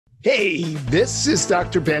Hey, this is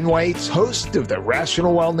Dr. Ben Weitz, host of the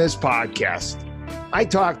Rational Wellness Podcast. I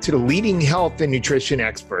talk to the leading health and nutrition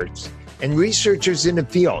experts and researchers in the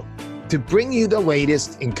field to bring you the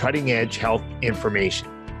latest in cutting-edge health information.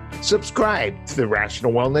 Subscribe to the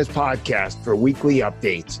Rational Wellness Podcast for weekly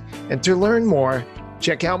updates. And to learn more,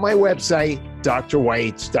 check out my website,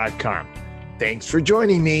 drweitz.com. Thanks for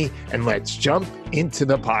joining me, and let's jump into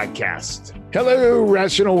the podcast. Hello,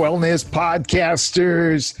 Rational Wellness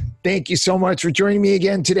Podcasters. Thank you so much for joining me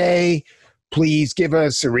again today. Please give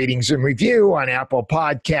us a ratings and review on Apple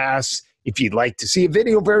Podcasts. If you'd like to see a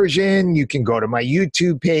video version, you can go to my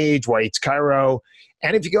YouTube page, Weitz Chiro.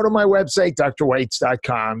 And if you go to my website,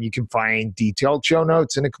 drweitz.com, you can find detailed show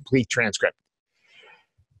notes and a complete transcript.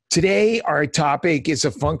 Today, our topic is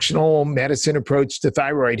a functional medicine approach to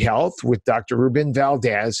thyroid health with Dr. Ruben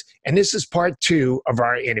Valdes, and this is part 2 of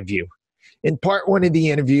our interview. In part 1 of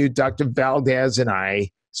the interview, Dr. Valdes and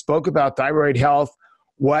I spoke about thyroid health,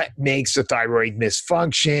 what makes a thyroid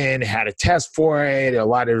misfunction, how to test for it. A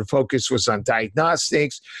lot of the focus was on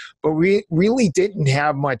diagnostics, but we really didn't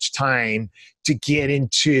have much time to get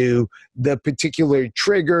into the particular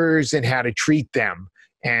triggers and how to treat them.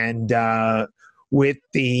 And with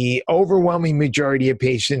the overwhelming majority of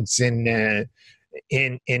patients in the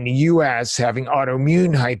U.S. having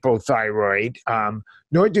autoimmune hypothyroid,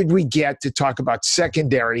 nor did we get to talk about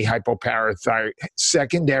secondary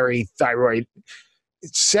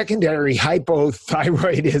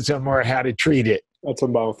hypothyroidism or how to treat it. That's a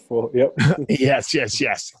mouthful. Yep.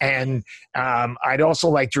 Yes. And I'd also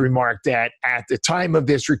like to remark that at the time of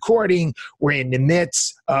this recording, we're in the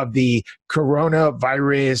midst of the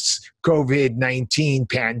coronavirus COVID-19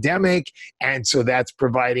 pandemic. And so that's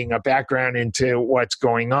providing a background into what's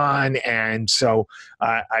going on. And so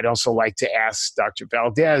I'd also like to ask Dr.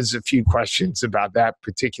 Valdes a few questions about that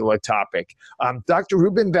particular topic. Dr.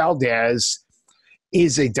 Ruben Valdes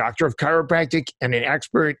is a doctor of chiropractic and an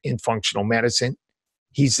expert in functional medicine.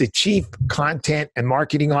 He's the Chief Content and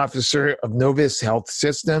Marketing Officer of Novis Health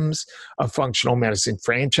Systems, a functional medicine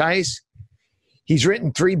franchise. He's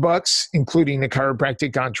written 3 books, including The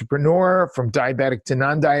Chiropractic Entrepeneur, From Diabetic to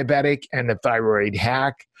Non-Diabetic, and The Thyroid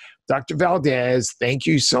Hack. Dr. Valdes, thank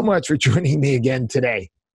you so much for joining me again today.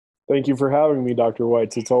 Thank you for having me, Dr.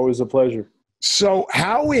 Weitz. It's always a pleasure. So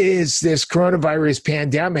how is this coronavirus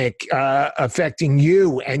pandemic affecting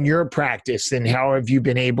you and your practice, and how have you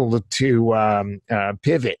been able to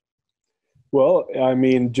pivot? Well, I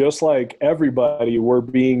mean, just like everybody, we're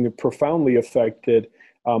being profoundly affected.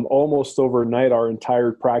 Almost overnight, our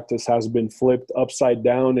entire practice has been flipped upside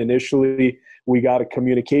down. Initially, we got a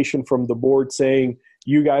communication from the board saying,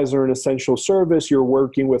 you guys are an essential service. You're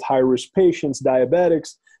working with high-risk patients,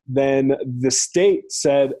 diabetics. Then the state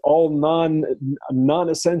said all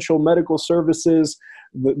non-essential medical services,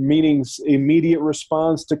 meaning immediate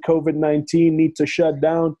response to COVID-19, need to shut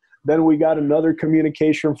down. Then we got another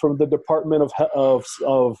communication from the Department of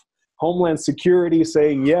Homeland Security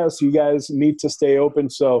saying, yes, you guys need to stay open.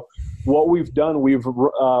 So what we've done, we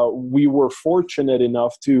were fortunate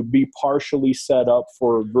enough to be partially set up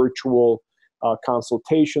for virtual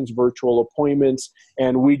consultations, virtual appointments,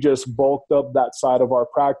 and we just bulked up that side of our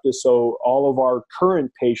practice. So all of our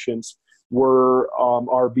current patients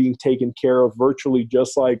are being taken care of virtually,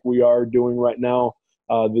 just like we are doing right now.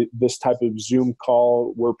 This type of Zoom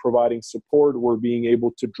call, we're providing support. We're being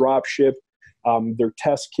able to drop ship their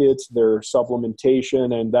test kits, their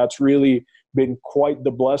supplementation, and that's really been quite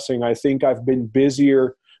the blessing. I think I've been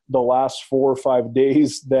busier the last 4 or 5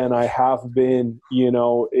 days than I have been,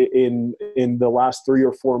 in the last 3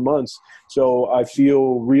 or 4 months. So I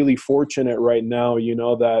feel really fortunate right now,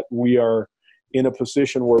 that we are in a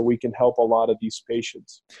position where we can help a lot of these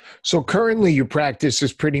patients. So currently your practice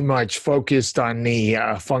is pretty much focused on the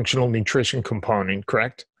functional nutrition component,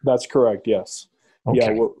 correct? That's correct, yes.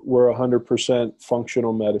 Okay. Yeah, we're 100%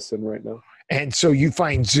 functional medicine right now. And so you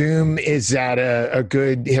find Zoom, is that a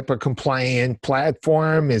good HIPAA compliant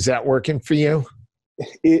platform? Is that working for you?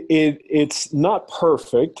 It's not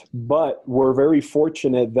perfect, but we're very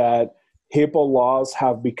fortunate that HIPAA laws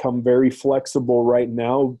have become very flexible right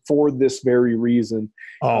now for this very reason.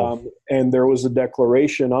 And there was a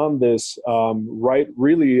declaration on this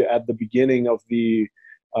really at the beginning of the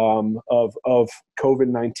of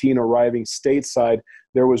COVID-19 arriving stateside.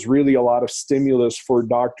 There was really a lot of stimulus for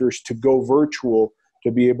doctors to go virtual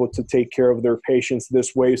to be able to take care of their patients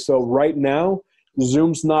this way. So right now,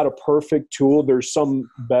 Zoom's not a perfect tool. There's some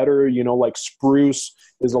better, like Spruce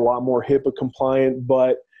is a lot more HIPAA compliant,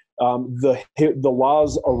 but the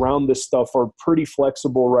laws around this stuff are pretty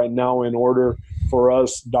flexible right now in order for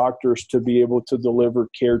us doctors to be able to deliver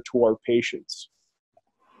care to our patients.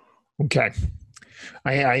 Okay.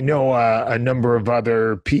 I know a number of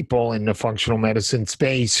other people in the functional medicine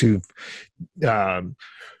space who've um,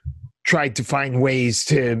 tried to find ways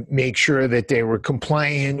to make sure that they were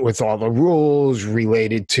compliant with all the rules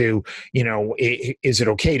related to, is it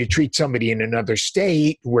okay to treat somebody in another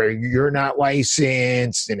state where you're not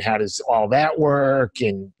licensed, and how does all that work?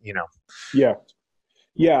 And, Yeah.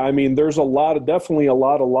 Yeah, I mean, there's definitely a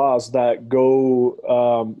lot of laws that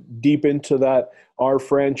go deep into that. Our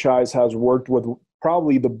franchise has worked with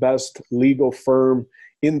probably the best legal firm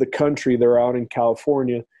in the country. They're out in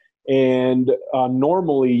California. And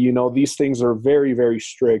normally, these things are very, very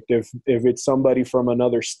strict. If it's somebody from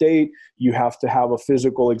another state, you have to have a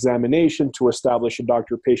physical examination to establish a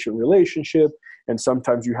doctor-patient relationship. And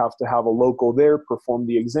sometimes you have to have a local there perform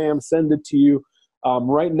the exam, send it to you.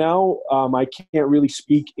 Right now, I can't really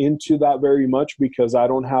speak into that very much because I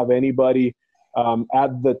don't have anybody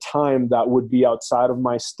at the time that would be outside of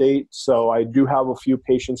my state. So I do have a few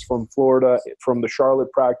patients from Florida, from the Charlotte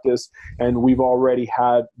practice, and we've already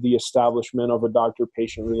had the establishment of a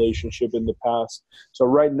doctor-patient relationship in the past. So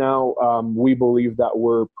right now, we believe that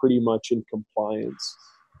we're pretty much in compliance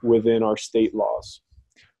within our state laws.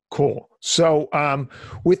 Cool. So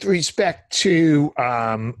with respect to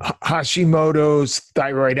Hashimoto's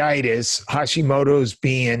thyroiditis, Hashimoto's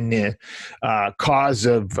being the cause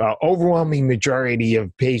of overwhelming majority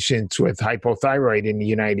of patients with hypothyroid in the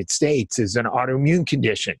United States, is an autoimmune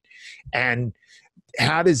condition. And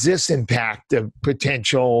how does this impact the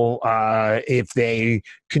potential if they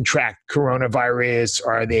contract coronavirus?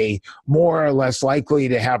 Are they more or less likely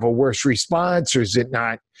to have a worse response, or is it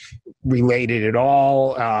not related at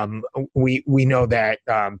all? We know that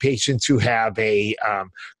patients who have a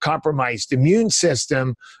compromised immune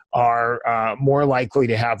system are more likely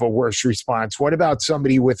to have a worse response. What about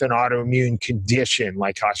somebody with an autoimmune condition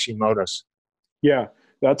like Hashimoto's? Yeah,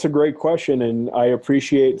 that's a great question, and I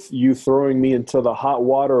appreciate you throwing me into the hot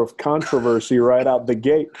water of controversy right out the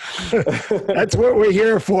gate. That's what we're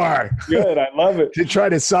here for. Good, I love it. To try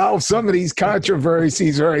to solve some of these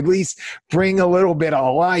controversies, or at least bring a little bit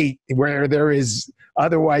of light where there is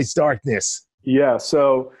otherwise darkness. Yeah,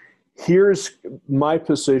 so here's my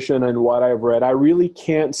position and what I've read. I really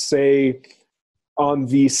can't say on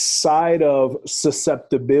the side of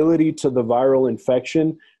susceptibility to the viral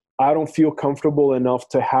infection, I don't feel comfortable enough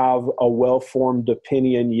to have a well-formed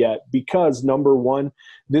opinion yet because, number one,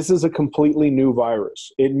 this is a completely new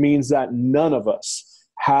virus. It means that none of us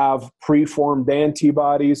have preformed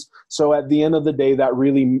antibodies. So at the end of the day, that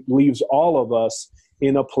really leaves all of us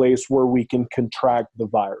in a place where we can contract the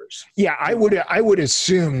virus. Yeah, I would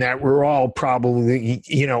assume that we're all probably,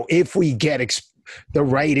 if we get the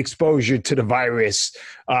right exposure to the virus,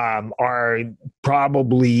 are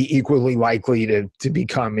probably equally likely to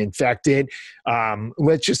become infected.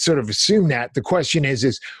 Let's just sort of assume that. The question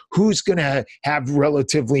is who's going to have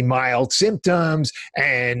relatively mild symptoms,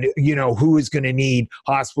 and who is going to need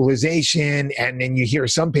hospitalization? And then you hear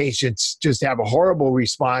some patients just have a horrible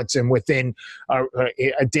response, and within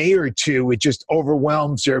a day or two, it just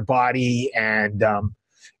overwhelms their body and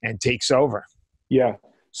takes over. Yeah.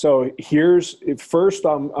 So first,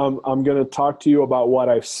 I'm going to talk to you about what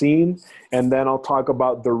I've seen, and then I'll talk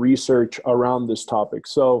about the research around this topic.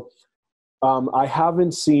 So I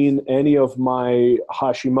haven't seen any of my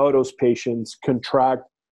Hashimoto's patients contract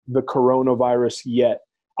the coronavirus yet.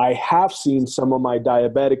 I have seen some of my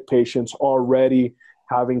diabetic patients already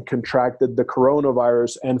having contracted the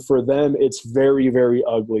coronavirus, and for them, it's very, very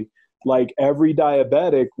ugly. Like every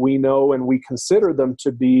diabetic, we know and we consider them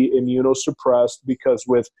to be immunosuppressed because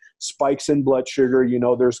with spikes in blood sugar,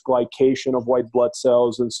 there's glycation of white blood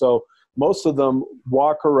cells. And so most of them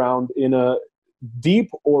walk around in a deep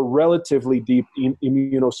or relatively deep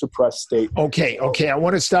immunosuppressed state. Okay. I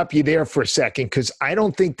want to stop you there for a second because I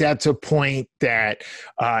don't think that's a point that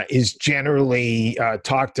is generally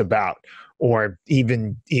talked about or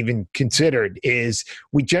even considered. Is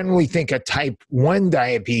we generally think of type 1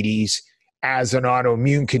 diabetes as an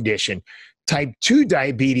autoimmune condition. Type 2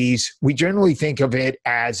 diabetes, we generally think of it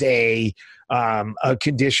as a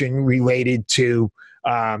condition related to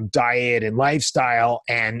diet and lifestyle,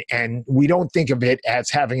 and we don't think of it as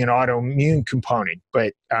having an autoimmune component.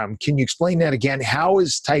 But can you explain that again? How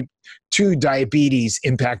is type 2 diabetes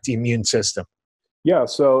impact the immune system? Yeah,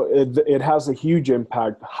 so it has a huge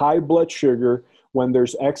impact. High blood sugar, when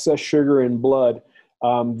there's excess sugar in blood,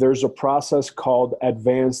 there's a process called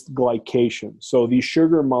advanced glycation. So these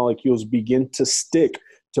sugar molecules begin to stick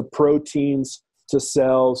to proteins, to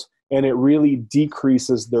cells, and it really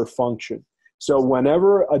decreases their function. So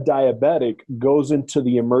whenever a diabetic goes into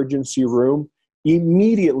the emergency room,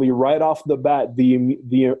 immediately, right off the bat,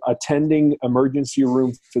 the attending emergency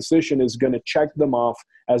room physician is going to check them off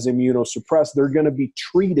as immunosuppressed. They're going to be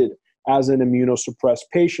treated as an immunosuppressed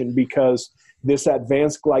patient because this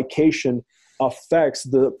advanced glycation affects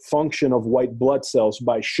the function of white blood cells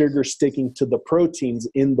by sugar sticking to the proteins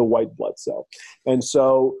in the white blood cell. And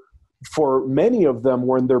so for many of them,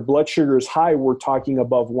 when their blood sugar is high, we're talking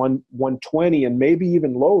above 120 and maybe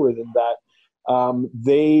even lower than that,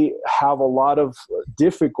 they have a lot of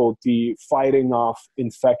difficulty fighting off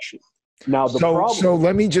infection. Now, so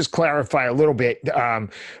let me just clarify a little bit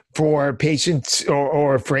for patients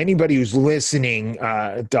or for anybody who's listening,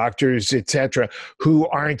 doctors, et cetera, who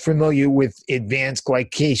aren't familiar with advanced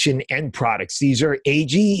glycation end products. These are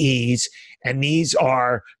AGEs, and these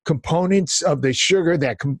are components of the sugar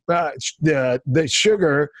that the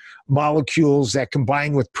sugar molecules that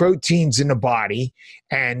combine with proteins in the body.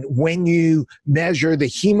 And when you measure the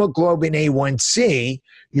hemoglobin A1C,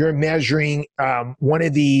 you're measuring one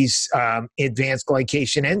of these advanced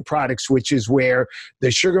glycation end products, which is where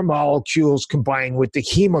the sugar molecules combine with the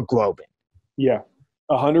hemoglobin. Yeah,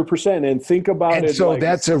 100%. And think about it. And so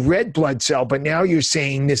that's a red blood cell, but now you're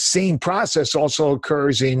saying the same process also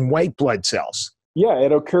occurs in white blood cells. Yeah,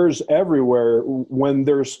 it occurs everywhere. When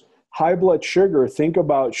there's high blood sugar, think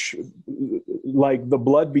about like the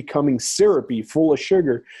blood becoming syrupy, full of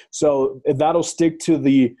sugar. So that'll stick to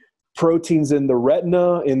the proteins in the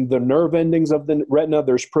retina, in the nerve endings of the retina.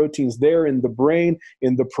 There's proteins there in the brain,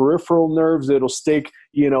 in the peripheral nerves. It'll stick,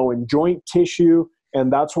 in joint tissue.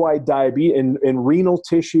 And that's why diabetes in renal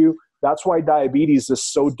tissue, that's why diabetes is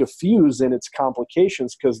so diffuse in its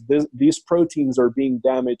complications, because these proteins are being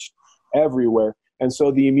damaged everywhere. And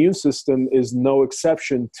so the immune system is no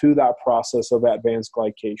exception to that process of advanced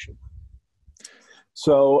glycation.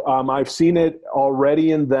 So I've seen it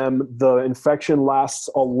already in them. The infection lasts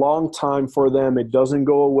a long time for them. It doesn't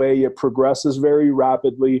go away. It progresses very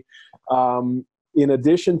rapidly. In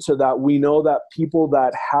addition to that, we know that people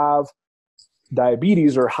that have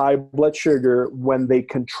diabetes or high blood sugar, when they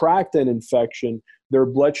contract an infection, their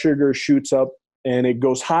blood sugar shoots up and it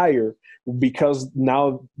goes higher because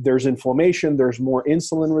now there's inflammation, there's more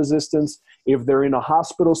insulin resistance. If they're in a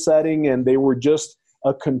hospital setting and they were just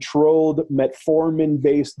a controlled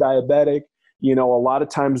metformin-based diabetic, a lot of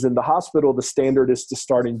times in the hospital, the standard is to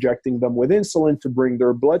start injecting them with insulin to bring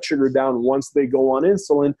their blood sugar down. Once they go on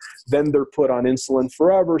insulin, then they're put on insulin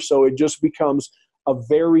forever. So it just becomes a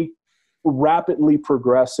very rapidly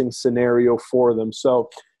progressing scenario for them. So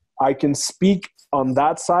I can speak on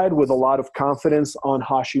that side with a lot of confidence. On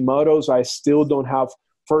Hashimoto's, I still don't have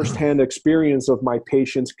firsthand experience of my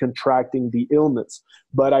patients contracting the illness,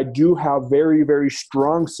 but I do have very, very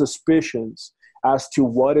strong suspicions as to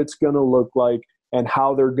what it's going to look like and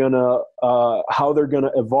how they're going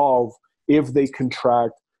to evolve if they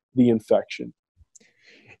contract the infection.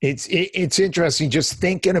 It's interesting just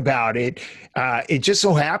thinking about it. It just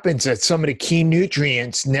so happens that some of the key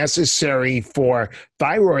nutrients necessary for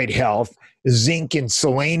thyroid health, zinc and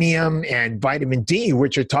selenium and vitamin D,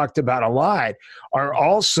 which are talked about a lot, are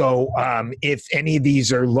also, if any of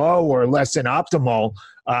these are low or less than optimal,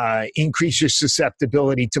 increase your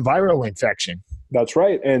susceptibility to viral infection. That's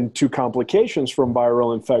right, and to complications from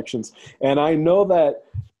viral infections. And I know that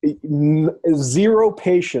 0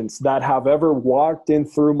 patients that have ever walked in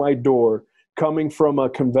through my door coming from a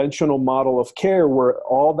conventional model of care where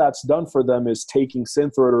all that's done for them is taking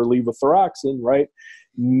Synthroid or levothyroxine, right?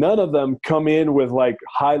 None of them come in with like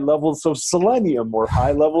high levels of selenium or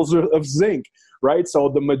high levels of zinc, right? So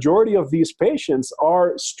the majority of these patients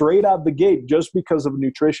are straight out the gate just because of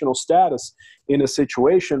nutritional status in a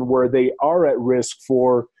situation where they are at risk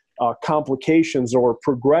for complications or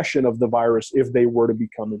progression of the virus if they were to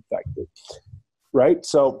become infected, right?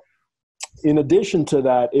 So in addition to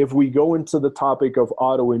that, if we go into the topic of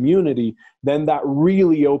autoimmunity, then that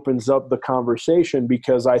really opens up the conversation,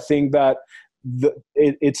 because I think that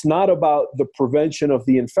it's not about the prevention of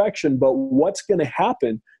the infection, but what's going to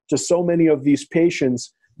happen to so many of these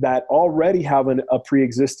patients that already have a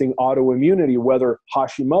pre-existing autoimmunity, whether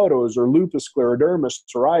Hashimoto's or lupus, scleroderma,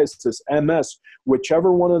 psoriasis, MS,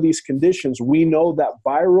 whichever one of these conditions. We know that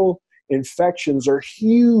viral infections are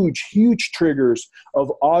huge, huge triggers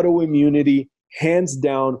of autoimmunity, hands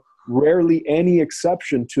down, rarely any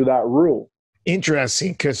exception to that rule.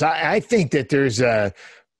 Interesting, because I think that there's a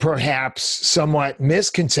perhaps somewhat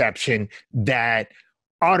misconception that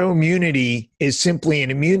autoimmunity is simply an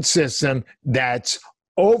immune system that's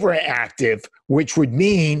overactive, which would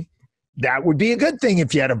mean that would be a good thing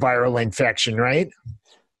if you had a viral infection, right?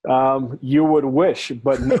 You would wish,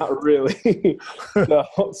 but not really.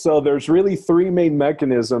 So there's really 3 main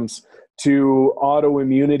mechanisms to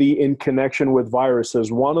autoimmunity in connection with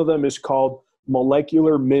viruses. One of them is called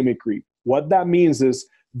molecular mimicry. What that means is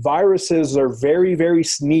viruses are very, very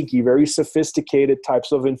sneaky, very sophisticated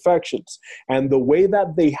types of infections. And the way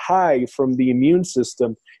that they hide from the immune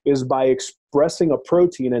system is by expressing a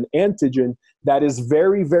protein, an antigen, that is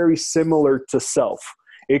very, very similar to self.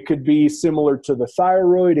 It could be similar to the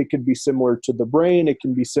thyroid, it could be similar to the brain, it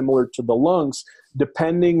can be similar to the lungs,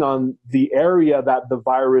 depending on the area that the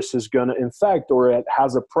virus is going to infect or it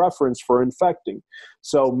has a preference for infecting.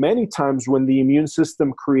 So many times when the immune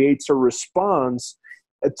system creates a response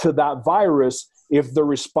to that virus, if the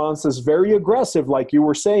response is very aggressive, like you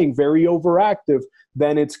were saying, very overactive,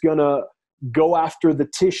 then it's going to go after the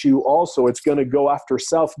tissue also. It's going to go after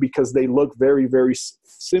self because they look very, very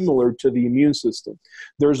similar to the immune system.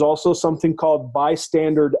 There's also something called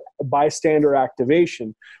bystander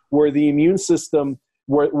activation, where the immune system,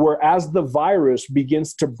 whereas the virus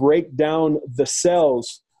begins to break down the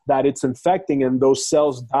cells that it's infecting and those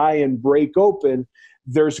cells die and break open,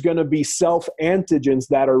 there's going to be self-antigens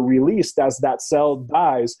that are released as that cell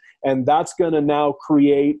dies, and that's going to now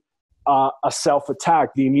create a self-attack.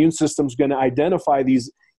 The immune system's going to identify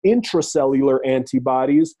these intracellular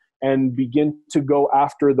antibodies and begin to go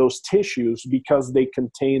after those tissues because they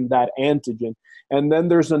contain that antigen. And then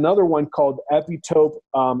there's another one called epitope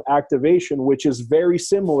activation, which is very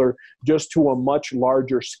similar, just to a much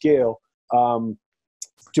larger scale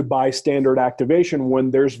to bystander activation, when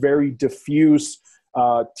there's very diffuse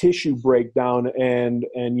tissue breakdown. And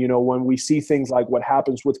you know, when we see things like what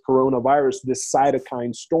happens with coronavirus, this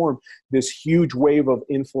cytokine storm, this huge wave of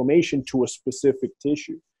inflammation to a specific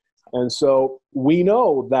tissue. And so we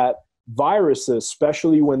know that viruses,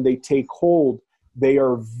 especially when they take hold, they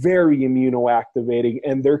are very immunoactivating,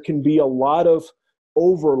 and there can be a lot of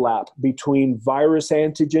overlap between virus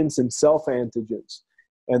antigens and self-antigens.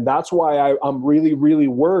 And that's why I'm really, really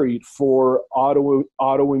worried for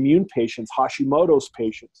autoimmune patients, Hashimoto's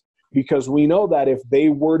patients, because we know that if they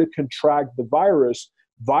were to contract the virus,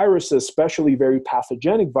 viruses, especially very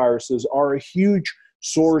pathogenic viruses, are a huge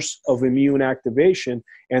source of immune activation.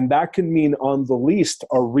 And that can mean, on the least,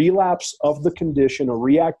 a relapse of the condition, a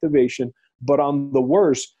reactivation, but on the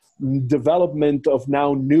worst, development of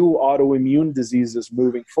now new autoimmune diseases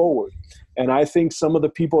moving forward. And I think some of the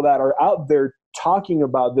people that are out there talking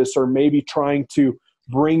about this are maybe trying to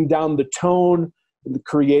bring down the tone,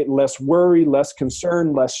 create less worry, less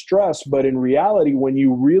concern, less stress. But in reality, when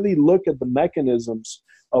you really look at the mechanisms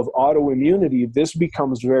of autoimmunity, this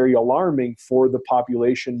becomes very alarming for the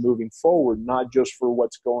population moving forward, not just for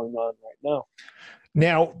what's going on right now.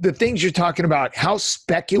 Now, the things you're talking about, how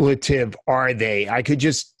speculative are they? I could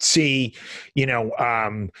just see, you know,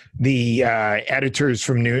 the editors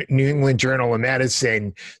from New England Journal of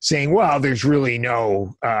Medicine saying, well, there's really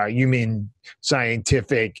no human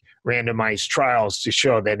scientific randomized trials to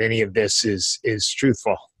show that any of this is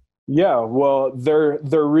truthful. Yeah, well, they're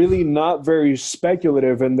really not very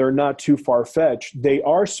speculative, and they're not too far-fetched. They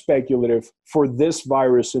are speculative for this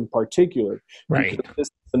virus in particular. Right. Because this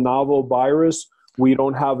is a novel virus. We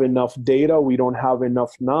don't have enough data. We don't have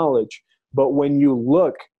enough knowledge. But when you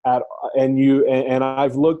look at, and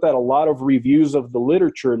I've looked at a lot of reviews of the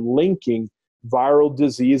literature linking viral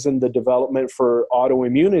disease and the development for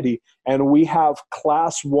autoimmunity, and we have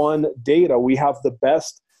class 1 data. We have the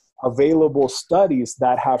best available studies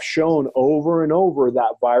that have shown over and over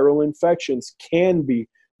that viral infections can be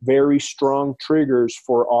very strong triggers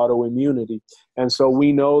for autoimmunity. And so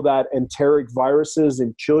we know that enteric viruses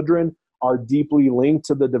in children are deeply linked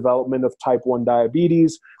to the development of type 1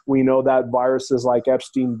 diabetes. We know that viruses like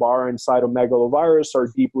Epstein-Barr and cytomegalovirus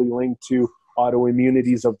are deeply linked to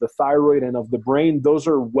autoimmunities of the thyroid and of the brain. Those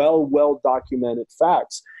are well documented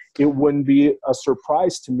facts. It wouldn't be a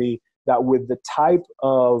surprise to me that with the type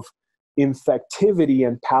of infectivity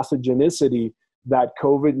and pathogenicity that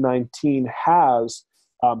COVID-19 has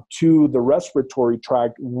to the respiratory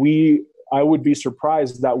tract, I would be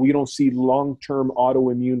surprised that we don't see long-term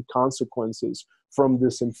autoimmune consequences from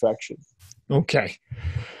this infection. Okay.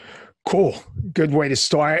 Cool. Good way to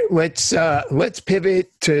start. Let's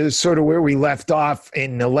pivot to sort of where we left off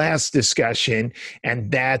in the last discussion, and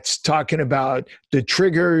that's talking about the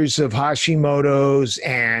triggers of Hashimoto's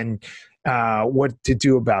and what to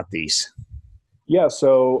do about these. Yeah,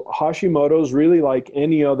 so Hashimoto's, really like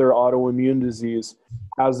any other autoimmune disease,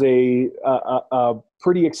 has a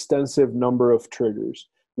pretty extensive number of triggers.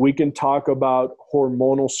 We can talk about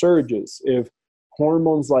hormonal surges. If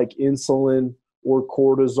hormones like insulin or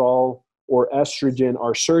cortisol or estrogen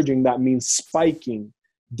are surging, that means spiking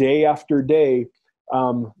day after day.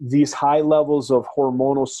 These high levels of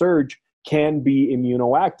hormonal surge can be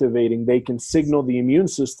immunoactivating. They can signal the immune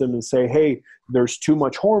system and say, hey, there's too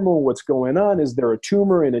much hormone. What's going on? Is there a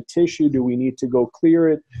tumor in a tissue? Do we need to go clear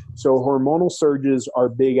it? So hormonal surges are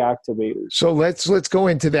big activators. So let's go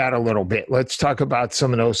into that a little bit. Let's talk about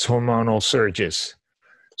some of those hormonal surges.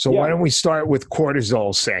 So why don't we start with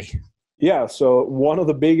cortisol, say? Yeah, so one of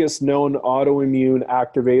the biggest known autoimmune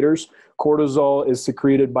activators, cortisol, is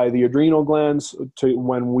secreted by the adrenal glands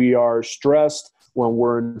when we are stressed, when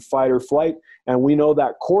we're in fight or flight. And we know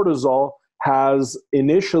that cortisol has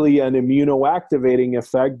initially an immunoactivating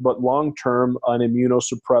effect, but long-term an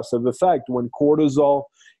immunosuppressive effect. When cortisol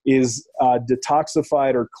is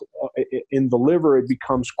detoxified or in the liver, it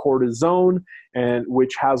becomes cortisone, and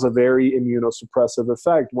which has a very immunosuppressive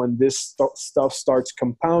effect. When this stuff starts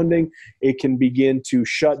compounding, it can begin to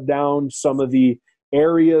shut down some of the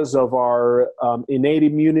areas of our innate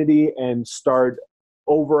immunity and start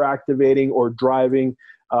overactivating or driving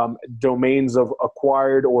domains of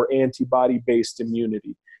acquired or antibody-based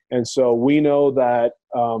immunity. And so we know that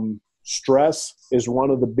stress is one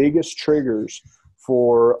of the biggest triggers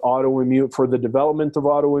for the development of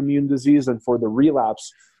autoimmune disease and for the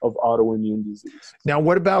relapse of autoimmune disease. Now,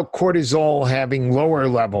 what about cortisol having lower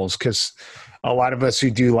levels? Because a lot of us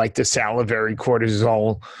who do like the salivary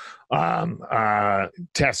cortisol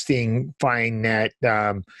testing find that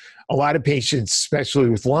a lot of patients, especially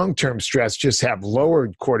with long-term stress, just have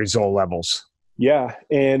lowered cortisol levels. Yeah,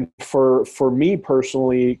 and for me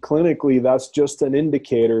personally, clinically, that's just an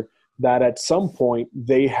indicator that at some point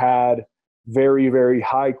they had very, very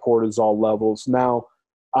high cortisol levels. Now,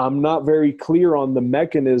 I'm not very clear on the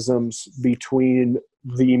mechanisms between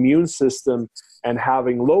the immune system and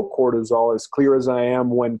having low cortisol, as clear as I am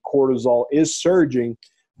when cortisol is surging.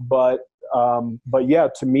 But yeah,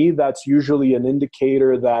 to me, that's usually an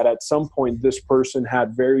indicator that at some point this person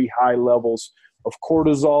had very high levels of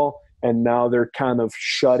cortisol, and now they're kind of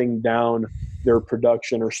shutting down their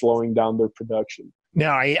production or slowing down their production.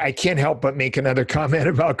 Now, I can't help but make another comment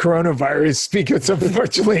about coronavirus because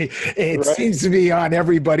unfortunately it seems to be on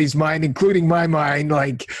everybody's mind, including my mind,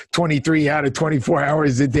 like 23 out of 24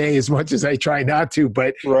 hours a day, as much as I try not to.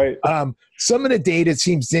 But some of the data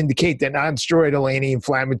seems to indicate that non-steroidal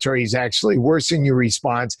anti-inflammatories actually worsen your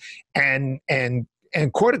response, and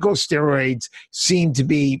corticosteroids seem to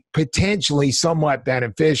be potentially somewhat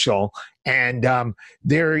beneficial. And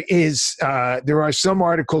there are some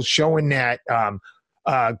articles showing that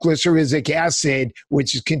glyceric acid,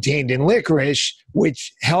 which is contained in licorice,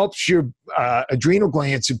 which helps your adrenal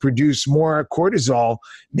glands to produce more cortisol,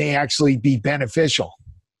 may actually be beneficial.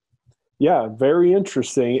 Yeah, very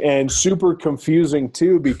interesting and super confusing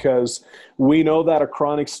too, because we know that a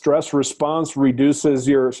chronic stress response reduces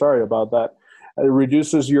your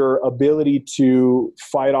ability to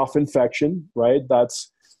fight off infection, right?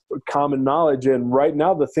 That's common knowledge. And right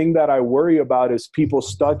now, the thing that I worry about is people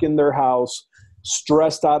stuck in their house,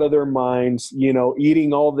 stressed out of their minds,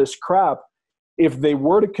 eating all this crap. If they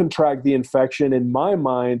were to contract the infection, in my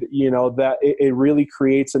mind, that it really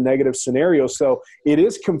creates a negative scenario. So it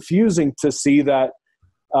is confusing to see that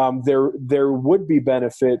there would be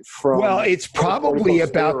benefit from. Well, it's probably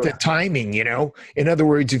about the timing, In other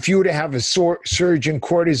words, if you were to have a surge in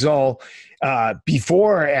cortisol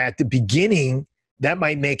before at the beginning, that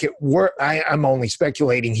might make it work. I'm only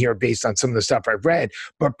speculating here based on some of the stuff I've read,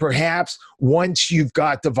 but perhaps once you've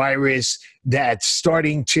got the virus that's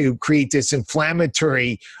starting to create this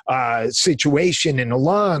inflammatory situation in the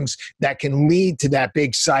lungs that can lead to that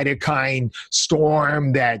big cytokine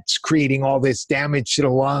storm that's creating all this damage to the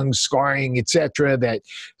lungs, scarring, etc., that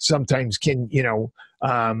sometimes can,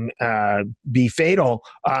 be fatal.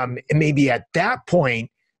 And maybe at that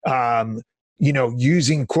point,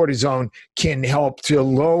 using cortisone can help to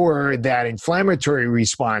lower that inflammatory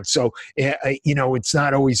response. So, it's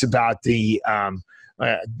not always about the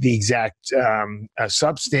exact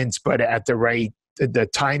substance, but at the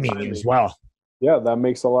timing as well. Yeah, that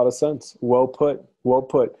makes a lot of sense. Well put.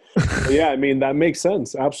 Yeah, I mean, that makes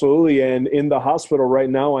sense. Absolutely. And in the hospital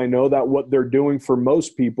right now, I know that what they're doing for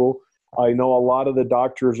most people, I know a lot of the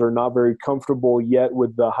doctors are not very comfortable yet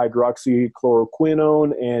with the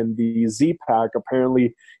hydroxychloroquine and the Z-Pak.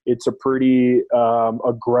 Apparently, it's a pretty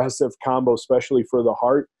aggressive combo, especially for the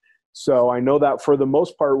heart. So I know that for the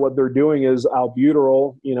most part, what they're doing is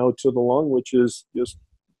albuterol, to the lung, which is just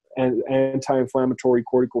an anti-inflammatory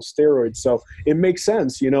corticosteroid. So it makes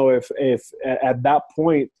sense, if at that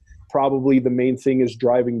point, probably the main thing is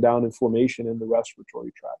driving down inflammation in the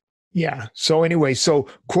respiratory tract. Yeah. So anyway,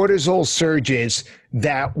 cortisol surges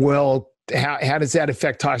that will, how does that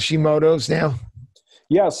affect Hashimoto's now?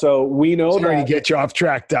 Yeah, so we know Sorry that. to get you off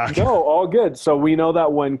track, Doc. No, all good. So we know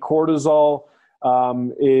that when cortisol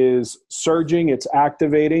is surging, it's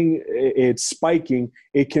activating, it's spiking,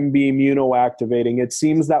 it can be immunoactivating. It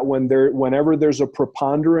seems that whenever there's a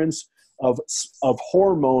preponderance of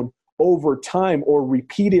hormone over time or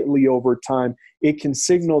repeatedly over time, it can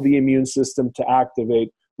signal the immune system to activate.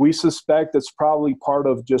 We suspect it's probably part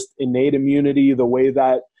of just innate immunity, the way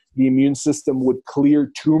that the immune system would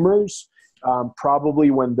clear tumors. Probably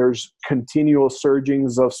when there's continual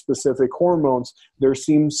surgings of specific hormones, there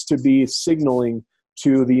seems to be signaling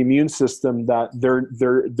to the immune system that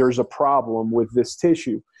there's a problem with this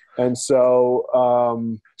tissue. And so,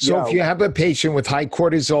 if you have a patient with high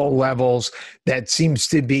cortisol levels that seems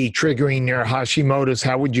to be triggering their Hashimoto's,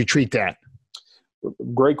 how would you treat that?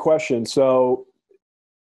 Great question. So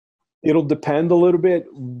it'll depend a little bit.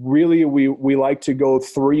 Really, we like to go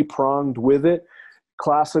three-pronged with it.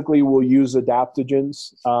 Classically, we'll use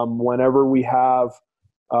adaptogens. Whenever we have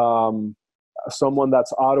someone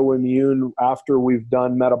that's autoimmune after we've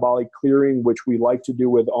done metabolic clearing, which we like to do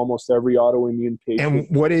with almost every autoimmune patient.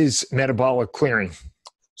 And what is metabolic clearing?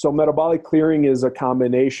 So metabolic clearing is a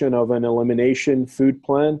combination of an elimination food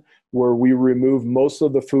plan where we remove most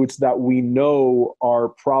of the foods that we know are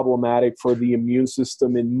problematic for the immune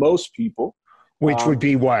system in most people. Which would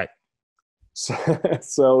be what?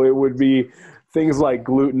 So it would be things like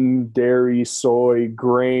gluten, dairy, soy,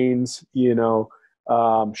 grains,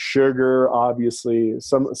 sugar, obviously,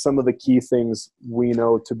 some of the key things we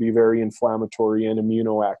know to be very inflammatory and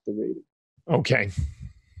immunoactivating. Okay.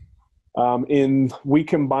 We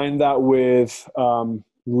combine that with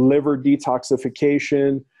liver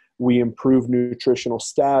detoxification. We improve nutritional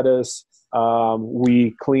status.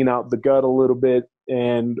 We clean out the gut a little bit.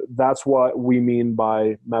 And that's what we mean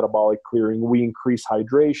by metabolic clearing. We increase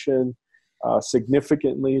hydration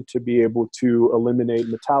significantly to be able to eliminate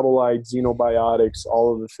metabolites, xenobiotics,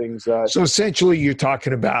 all of the things that... So essentially you're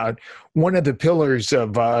talking about one of the pillars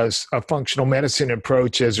of a functional medicine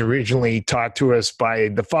approach as originally taught to us by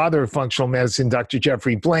the father of functional medicine, Dr.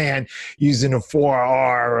 Jeffrey Bland, using the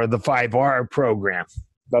 4R or the 5R program.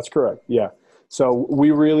 That's correct, yeah. So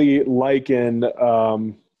we really like and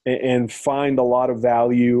find a lot of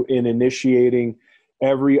value in initiating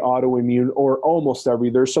every autoimmune, or almost every.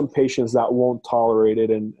 There's some patients that won't tolerate it,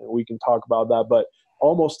 and we can talk about that, but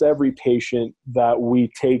almost every patient that we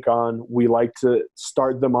take on, we like to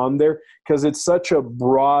start them on there because it's such a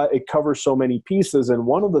broad, it covers so many pieces. And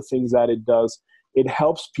one of the things that it does, it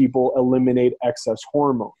helps people eliminate excess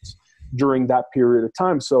hormones during that period of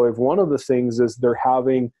time. So if one of the things is they're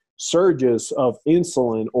having surges of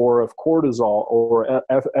insulin or of cortisol or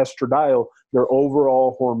estradiol, their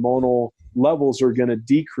overall hormonal levels are going to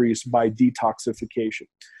decrease by detoxification.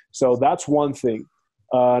 So that's one thing.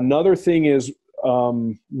 Another thing is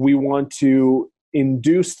we want to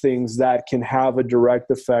induce things that can have a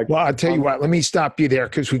direct effect. Well, I'll tell you what, let me stop you there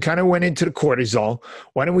because we kind of went into the cortisol.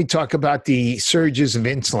 Why don't we talk about the surges of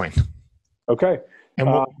insulin? Okay.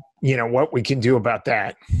 And what we can do about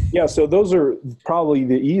that. Yeah, so those are probably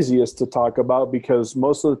the easiest to talk about because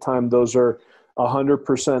most of the time those are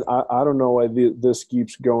 100%. I don't know why this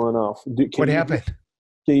keeps going off. What happened?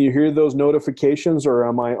 Can you hear those notifications, or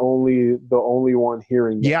am I the only one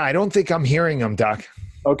hearing them? Yeah, I don't think I'm hearing them, Doc.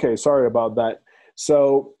 Okay, sorry about that.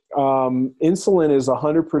 So insulin is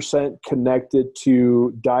 100% connected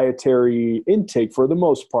to dietary intake for the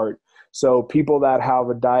most part. So people that have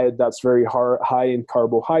a diet that's very high in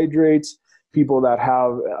carbohydrates, people that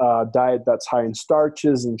have a diet that's high in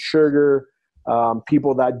starches and sugar,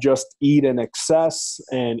 people that just eat in excess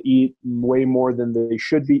and eat way more than they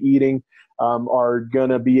should be eating are going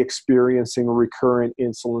to be experiencing recurrent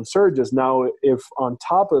insulin surges. Now, if on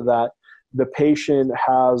top of that, the patient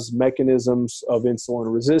has mechanisms of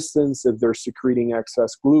insulin resistance, if they're secreting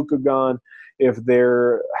excess glucagon, if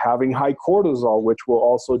they're having high cortisol, which will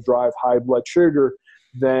also drive high blood sugar,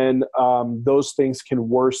 then those things can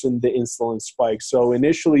worsen the insulin spike. So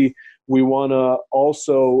initially, we want to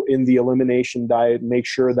also, in the elimination diet, make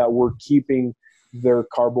sure that we're keeping their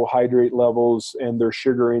carbohydrate levels and their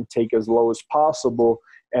sugar intake as low as possible.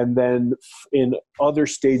 And then in other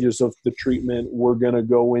stages of the treatment, we're going to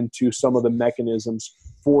go into some of the mechanisms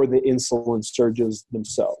for the insulin surges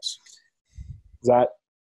themselves. Is that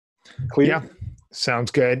clear? Yeah,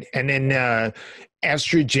 sounds good. And then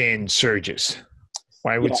estrogen surges.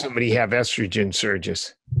 Why would somebody have estrogen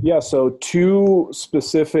surges? Yeah, so two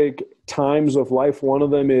specific times of life. One of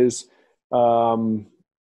them is women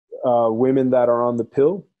that are on the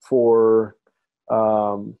pill for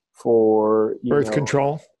birth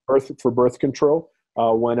control. Birth control.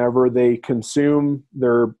 Whenever they consume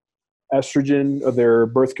their estrogen, their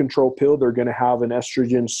birth control pill, they're going to have an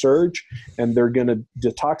estrogen surge, and they're going to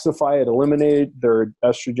detoxify it, eliminate it. Their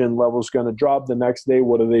estrogen level is going to drop the next day.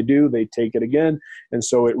 What do? They take it again. And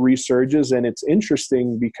so it resurges. And it's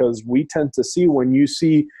interesting because we tend to see, when you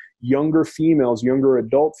see younger females, younger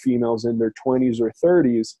adult females in their 20s or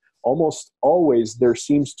 30s, almost always there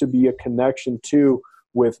seems to be a connection too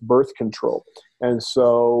with birth control. And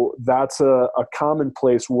so that's a common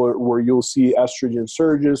place where you'll see estrogen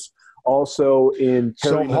surges. Also in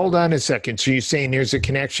So hold on a second. So you're saying there's a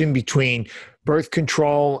connection between birth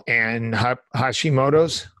control and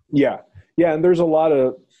Hashimoto's? Yeah. And there's a lot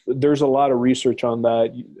of research on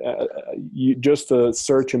that. Just a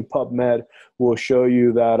search in PubMed will show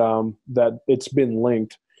you that that it's been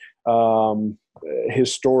linked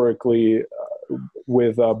historically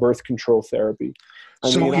with birth control therapy.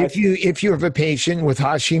 If you have a patient with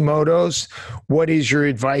Hashimoto's, what is your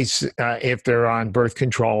advice if they're on birth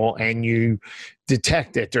control and you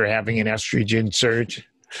detect that they're having an estrogen surge?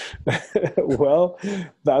 Well,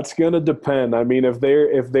 that's going to depend. I mean, if they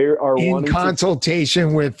are in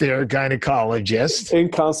consultation with their gynecologist,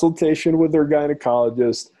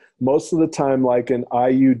 most of the time, like an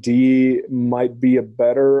IUD might be a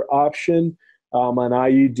better option. An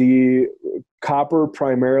IUD, copper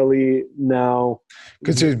primarily now.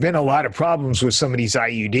 Because there's been a lot of problems with some of these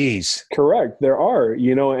IUDs. Correct. There are,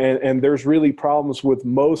 and there's really problems with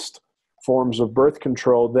most forms of birth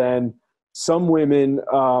control. Then some women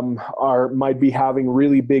might be having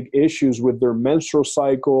really big issues with their menstrual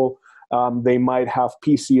cycle. They might have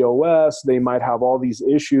PCOS. They might have all these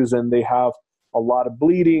issues, and they have a lot of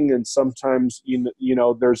bleeding. And sometimes,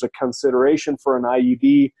 there's a consideration for an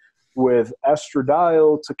IUD with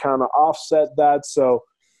estradiol to kind of offset that. So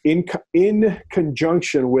in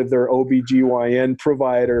conjunction with their OBGYN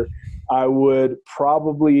provider, I would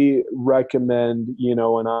probably recommend, an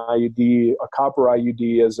IUD, a copper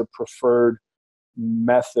IUD as a preferred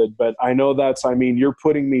method. But I know you're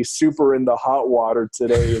putting me super in the hot water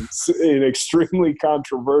today in extremely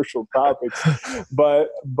controversial topics, but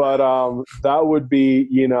that would be,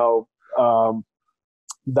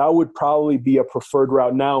 that would probably be a preferred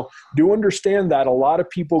route. Now, do understand that a lot of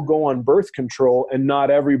people go on birth control and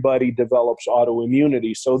not everybody develops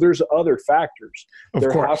autoimmunity. So there's other factors.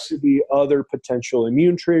 There has to be other potential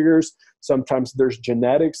immune triggers. Sometimes there's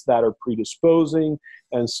genetics that are predisposing.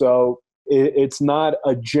 And so it's not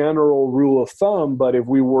a general rule of thumb, but if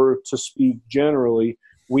we were to speak generally,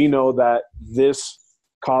 we know that this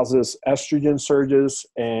causes estrogen surges,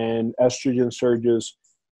 and estrogen surges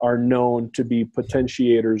are known to be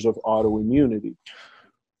potentiators of autoimmunity.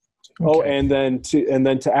 Okay. Oh, and then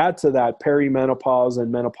to add to that, perimenopause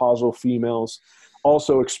and menopausal females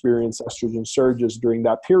also experience estrogen surges during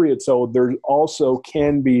that period. So there also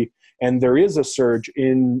can be, and there is a surge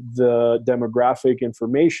in the demographic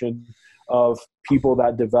information of people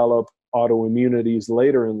that develop autoimmunities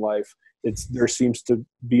later in life. There seems to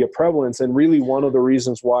be a prevalence, and really one of the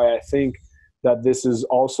reasons why I think that this is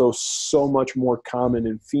also so much more common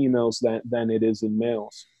in females than it is in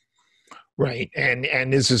males. Right.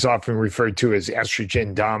 And this is often referred to as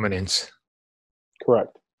estrogen dominance.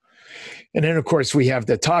 Correct. And then, of course, we have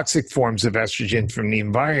the toxic forms of estrogen from the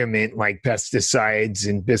environment, like pesticides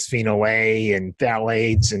and bisphenol A and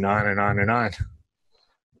phthalates and on and on and on.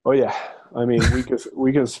 Oh, yeah. I mean,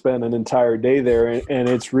 we could spend an entire day there, and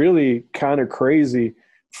it's really kind of crazy.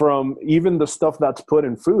 From even the stuff that's put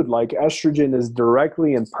in food, like estrogen is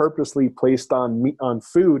directly and purposely placed on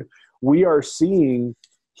food. We are seeing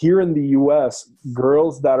here in the U.S.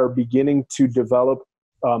 girls that are beginning to develop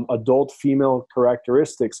adult female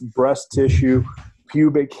characteristics, breast tissue,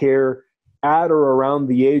 pubic hair, at or around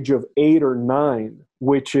the age of 8 or 9,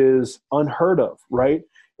 which is unheard of, right?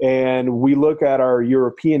 And we look at our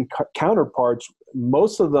European counterparts,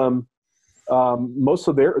 most of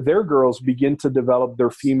their girls begin to develop their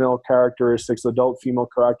female characteristics, adult female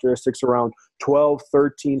characteristics around 12,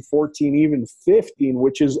 13, 14, even 15,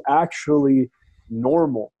 which is actually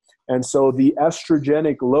normal. And so the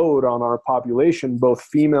estrogenic load on our population, both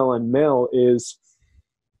female and male, is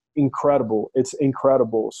incredible. It's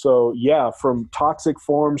incredible. So yeah, from toxic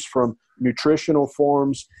forms, from nutritional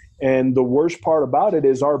forms, and the worst part about it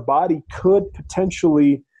is our body could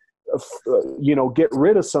potentially get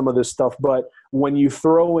rid of some of this stuff. But when you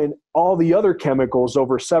throw in all the other chemicals,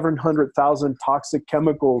 over 700,000 toxic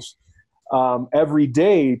chemicals every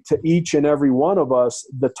day to each and every one of us,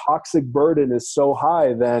 the toxic burden is so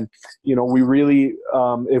high, then, we really,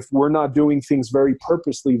 if we're not doing things very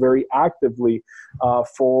purposely, very actively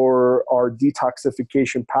for our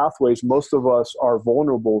detoxification pathways, most of us are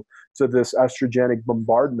vulnerable to this estrogenic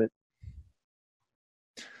bombardment.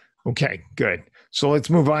 Okay, good. So let's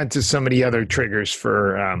move on to some of the other triggers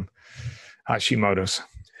for Hashimoto's.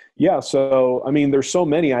 Yeah. So, I mean, there's so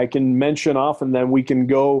many I can mention off, and then we can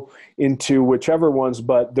go into whichever ones,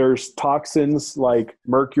 but there's toxins like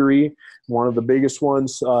mercury, one of the biggest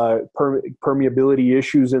ones, permeability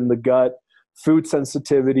issues in the gut, food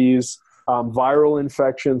sensitivities, viral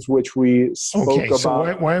infections, which we spoke about.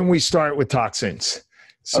 So why don't we start with toxins?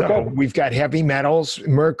 So we've got heavy metals,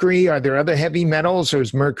 mercury. Are there other heavy metals, or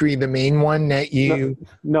is mercury the main one that you?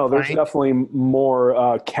 No, there's definitely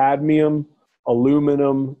more. Cadmium,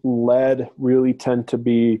 aluminum, lead really tend to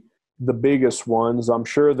be the biggest ones. I'm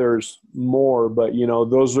sure there's more, but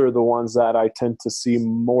those are the ones that I tend to see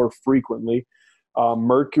more frequently.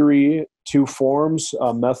 Mercury, two forms,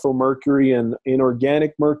 methyl mercury and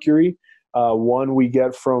inorganic mercury. One we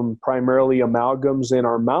get from primarily amalgams in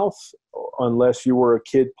our mouth, unless you were a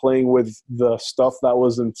kid playing with the stuff that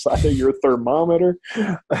was inside of your thermometer,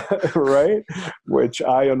 right? Which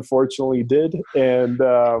I unfortunately did. And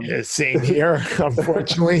same here,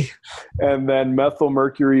 unfortunately. And then methyl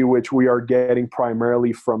mercury, which we are getting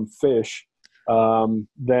primarily from fish.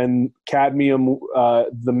 Then cadmium,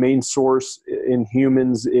 the main source in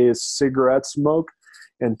humans is cigarette smoke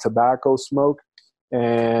and tobacco smoke.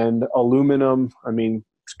 And aluminum, I mean,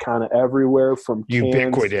 it's kind of everywhere from cans.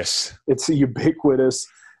 Ubiquitous. It's ubiquitous.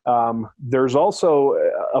 There's also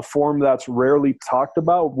a form that's rarely talked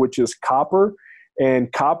about, which is copper. And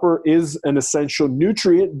copper is an essential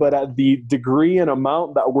nutrient, but at the degree and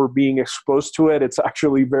amount that we're being exposed to it, it's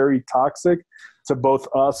actually very toxic to both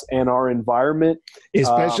us and our environment.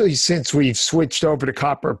 Especially since we've switched over to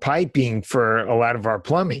copper piping for a lot of our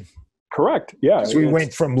plumbing. Correct. Yeah. So we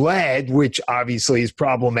went from lead, which obviously is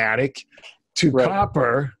problematic, to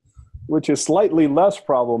copper, which is slightly less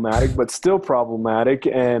problematic, but still problematic.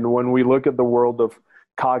 And when we look at the world of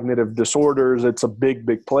cognitive disorders, it's a big,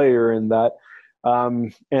 big player in that.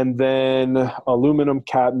 And then aluminum,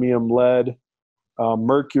 cadmium, lead,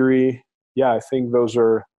 mercury. Yeah, I think those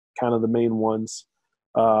are kind of the main ones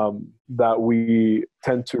that we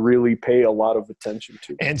tend to really pay a lot of attention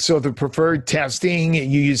to. And so the preferred testing, you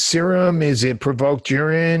use serum? Is it provoked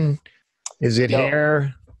urine? Is it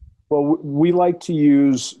hair? Well, we like to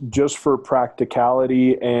use, just for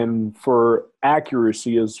practicality and for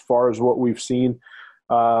accuracy as far as what we've seen,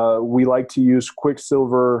 we like to use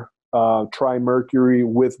quicksilver, trimercury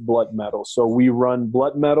with blood metals. So we run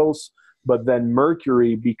blood metals, but then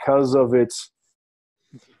mercury, because of it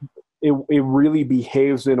really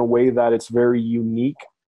behaves in a way that it's very unique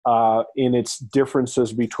in its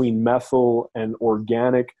differences between methyl and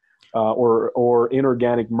organic or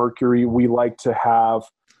inorganic mercury. We like to have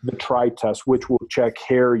the tri-test, which will check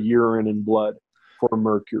hair, urine, and blood for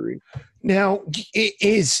mercury. Now,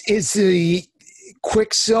 is the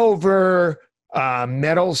quicksilver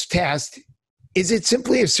metals test, is it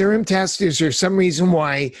simply a serum test? Is there some reason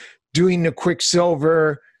why doing the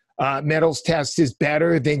quicksilver metals test is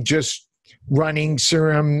better than just running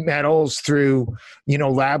serum metals through,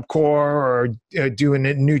 LabCorp or doing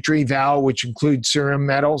a NutriVal, which includes serum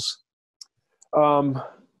metals?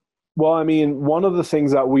 Well, I mean, one of the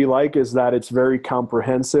things that we like is that it's very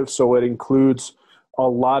comprehensive. So it includes a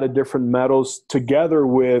lot of different metals together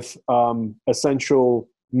with essential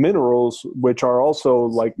minerals, which are also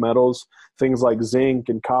like metals, things like zinc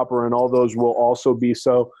and copper, and all those will also be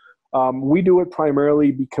so. We do it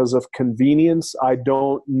primarily because of convenience. I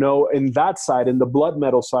don't know in that side, in the blood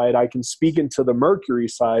metal side, I can speak into the mercury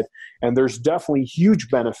side, and there's definitely huge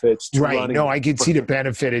benefits to running. No, I could see the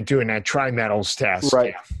benefit of doing that tri-metals test.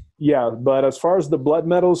 Right. Yeah, but as far as the blood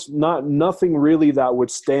metals, nothing really that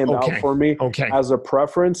would stand out for me as a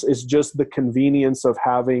preference. It's just the convenience of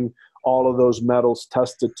having all of those metals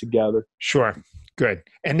tested together. Sure. Good.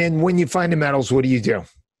 And then when you find the metals, what do you do?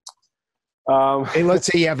 Hey, let's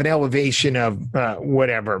say you have an elevation of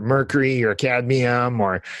whatever, mercury or cadmium,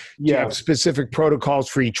 or do you have specific protocols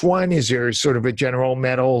for each one? Is there sort of a general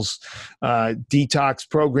metals detox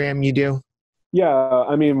program you do? Yeah,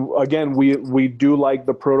 I mean, again, we do like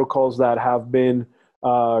the protocols that have been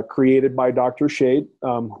created by Dr. Shade,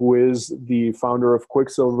 who is the founder of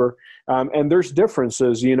Quicksilver. And there's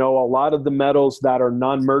differences. A lot of the metals that are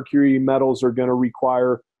non-mercury metals are going to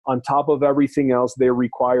require, on top of everything else, they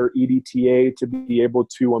require EDTA to be able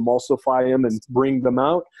to emulsify them and bring them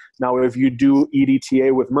out. Now, if you do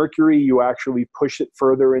EDTA with mercury, you actually push it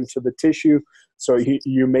further into the tissue, so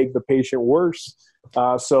you make the patient worse.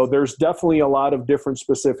 So there's definitely a lot of different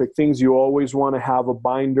specific things. You always want to have a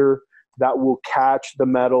binder that will catch the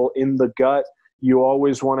metal in the gut. You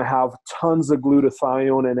always want to have tons of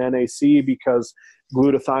glutathione and NAC, because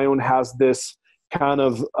glutathione has this kind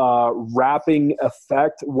of wrapping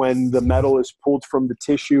effect. When the metal is pulled from the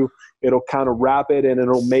tissue, it'll kind of wrap it, and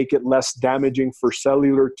it'll make it less damaging for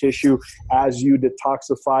cellular tissue as you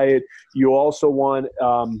detoxify it. You also want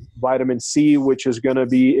vitamin C, which is going to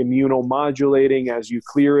be immunomodulating as you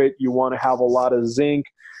clear it. You want to have a lot of zinc.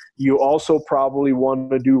 You also probably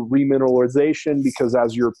want to do remineralization, because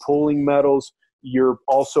as you're pulling metals, you're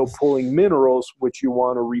also pulling minerals, which you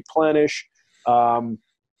want to replenish.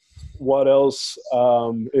 What else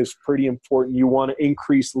is pretty important? You want to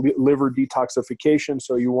increase liver detoxification.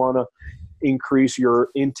 So you want to increase your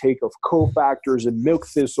intake of cofactors and milk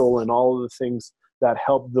thistle and all of the things that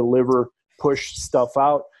help the liver push stuff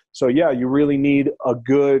out. So yeah, you really need a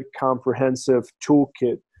good comprehensive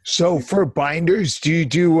toolkit. So for binders, do you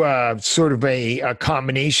do sort of a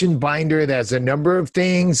combination binder that has a number of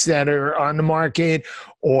things that are on the market,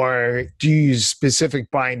 or do you use specific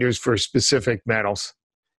binders for specific metals?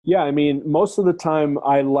 Yeah, I mean, most of the time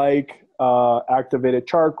I like activated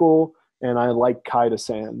charcoal and I like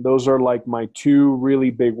chitosan. Those are like my two really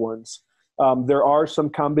big ones. There are some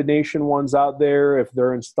combination ones out there. If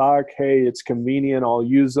they're in stock, hey, it's convenient, I'll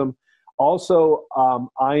use them. Also,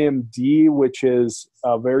 IMD, which is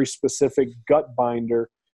a very specific gut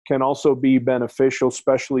binder, can also be beneficial,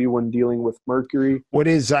 especially when dealing with mercury. What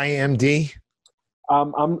is IMD?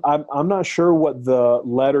 I'm not sure what the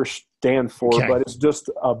letters stand for, but it's just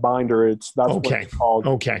a binder. That's what it's called.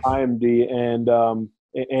 IMD,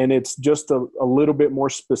 and it's just a little bit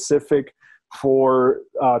more specific for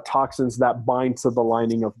toxins that bind to the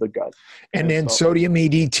lining of the gut. And then sodium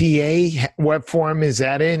EDTA, what form is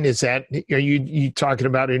that in? Are you talking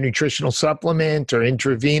about a nutritional supplement or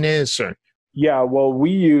intravenous or? Yeah, well,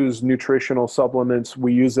 we use nutritional supplements.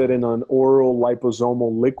 We use it in an oral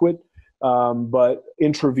liposomal liquid, but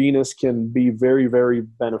intravenous can be very, very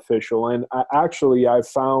beneficial. And I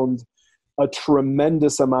found a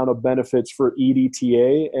tremendous amount of benefits for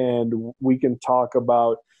EDTA, and we can talk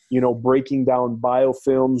about breaking down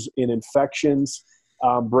biofilms in infections,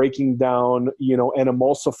 breaking down, and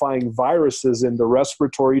emulsifying viruses in the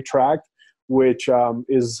respiratory tract, which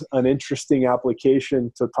is an interesting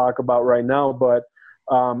application to talk about right now. But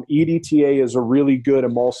EDTA is a really good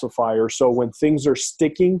emulsifier. So when things are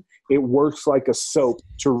sticking, it works like a soap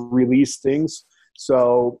to release things.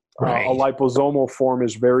 So a liposomal form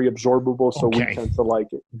is very absorbable, so we tend to like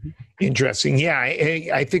it. Interesting. Yeah,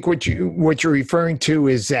 I think what you're referring to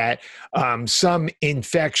is that some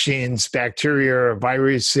infections, bacteria or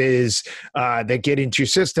viruses that get into your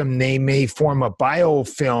system, they may form a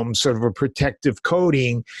biofilm, sort of a protective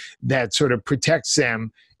coating that sort of protects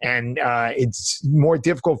them. And it's more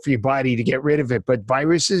difficult for your body to get rid of it. But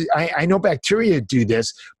viruses, I know bacteria do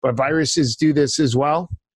this, but viruses do this as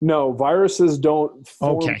well? No, viruses don't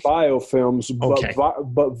form biofilms,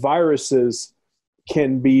 but viruses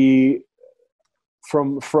can be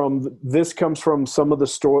this comes from some of the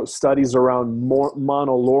studies around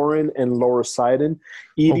monolaurin and lauricidin.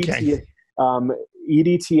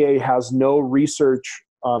 EDTA has no research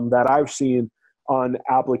that I've seen on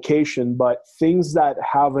application, but things that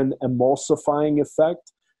have an emulsifying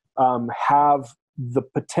effect have the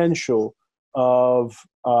potential of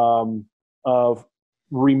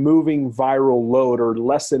removing viral load or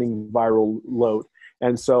lessening viral load.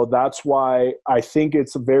 And so that's why I think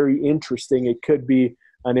it's very interesting. It could be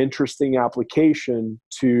an interesting application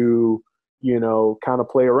to, kind of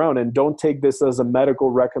play around. And don't take this as a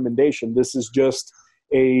medical recommendation. This is just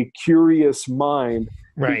a curious mind,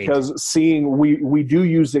 because we do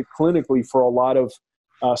use it clinically for a lot of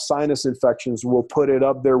sinus infections. We'll put it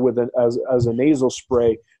up there with as a nasal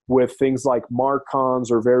spray with things like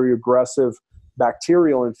Marcons or very aggressive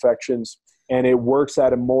bacterial infections, and it works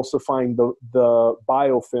at emulsifying the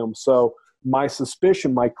biofilm. So my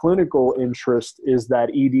suspicion, my clinical interest is that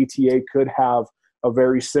EDTA could have a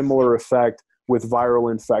very similar effect with viral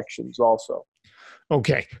infections also.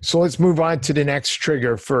 Okay, so let's move on to the next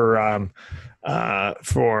trigger for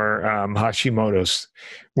Hashimoto's.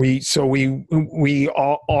 We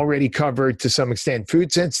already covered to some extent food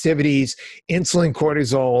sensitivities, insulin,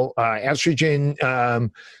 cortisol, estrogen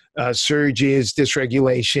surges,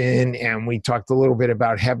 dysregulation, and we talked a little bit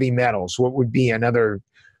about heavy metals. What would be another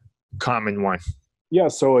common one? Yeah,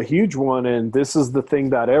 so a huge one, and this is the thing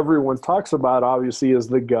that everyone talks about, obviously, is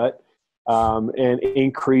the gut and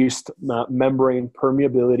increased membrane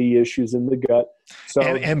permeability issues in the gut. So,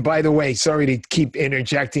 and by the way, sorry to keep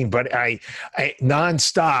interjecting, but I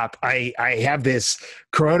nonstop, I have this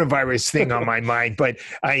coronavirus thing on my mind, but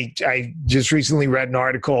I just recently read an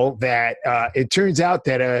article that it turns out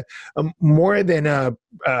that more than a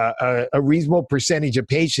reasonable percentage of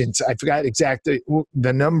patients, I forgot exactly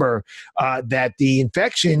the number, that the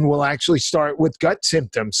infection will actually start with gut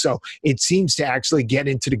symptoms. So it seems to actually get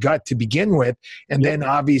into the gut to begin with. And then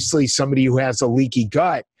obviously somebody who has a leaky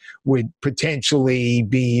gut would potentially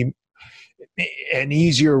be an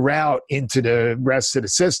easier route into the rest of the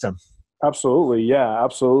system. Absolutely. Yeah,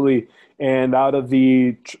 absolutely. And out of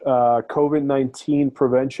the COVID-19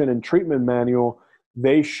 prevention and treatment manual,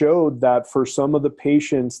 they showed that for some of the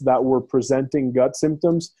patients that were presenting gut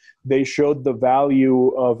symptoms, they showed the value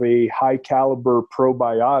of a high caliber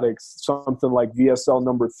probiotics, something like VSL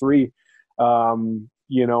number 3,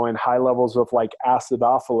 and high levels of like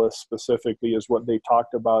acidophilus specifically is what they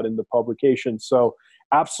talked about in the publication. So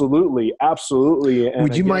absolutely. And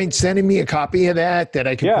would you mind sending me a copy of that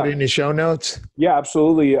I can put in the show notes? Yeah,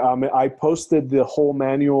 absolutely. I posted the whole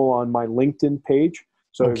manual on my LinkedIn page.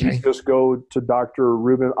 So if you just go to Dr.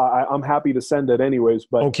 Ruben, I'm happy to send it anyways,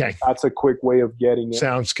 but that's a quick way of getting it.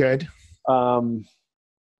 Sounds good.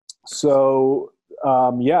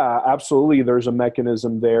 Absolutely. There's a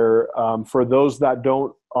mechanism there. For those that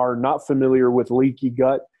are not familiar with leaky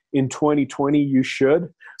gut, in 2020, you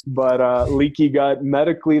should. But leaky gut,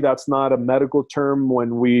 medically, that's not a medical term.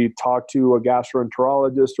 When we talk to a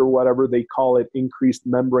gastroenterologist or whatever, they call it increased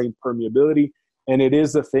membrane permeability. And it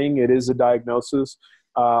is a thing. It is a diagnosis.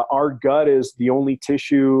 Our gut is the only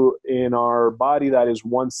tissue in our body that is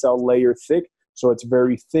one cell layer thick. So it's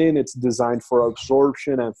very thin. It's designed for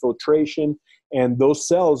absorption and filtration. And those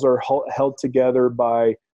cells are held together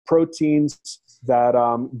by proteins that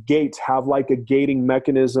have like a gating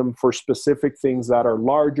mechanism for specific things that are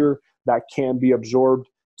larger, that can be absorbed,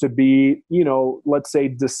 to be, let's say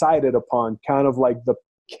decided upon, kind of like the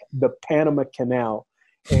Panama Canal.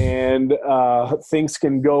 And things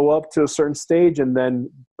can go up to a certain stage and then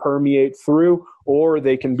permeate through, or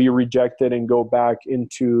they can be rejected and go back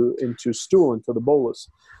into stool, into the bolus.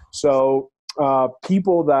 So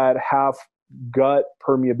people that have gut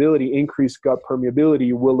permeability, increased gut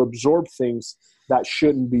permeability, will absorb things that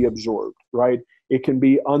shouldn't be absorbed, right? It can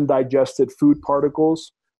be undigested food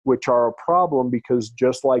particles, which are a problem because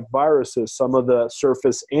just like viruses, some of the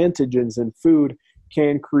surface antigens in food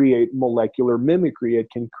can create molecular mimicry.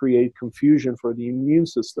 It can create confusion for the immune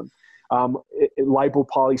system.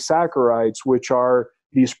 Lipopolysaccharides, which are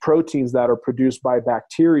these proteins that are produced by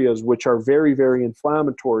bacteria, which are very, very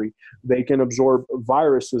inflammatory. They can absorb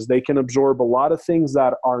viruses. They can absorb a lot of things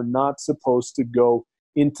that are not supposed to go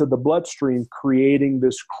into the bloodstream, creating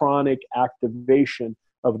this chronic activation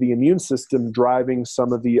of the immune system, driving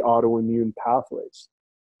some of the autoimmune pathways.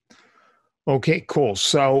 Okay, cool.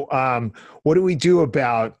 So what do we do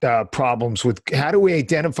about problems with, how do we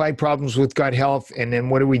identify problems with gut health? And then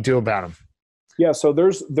what do we do about them? Yeah, so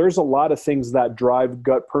there's a lot of things that drive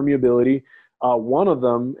gut permeability. One of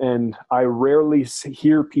them, and I rarely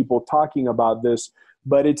hear people talking about this,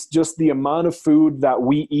 but it's just the amount of food that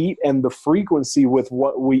we eat and the frequency with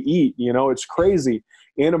what we eat. It's crazy.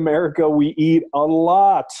 In America, we eat a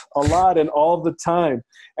lot and all the time.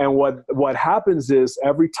 And what happens is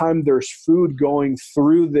every time there's food going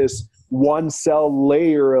through this one cell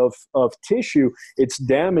layer of tissue, it's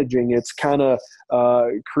damaging. It's kind of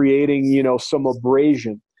creating, some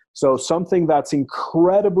abrasion. So something that's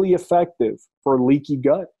incredibly effective for leaky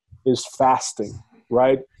gut is fasting,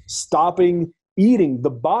 right? Stopping eating. The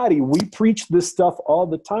body, we preach this stuff all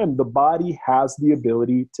the time. The body has the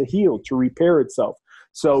ability to heal, to repair itself.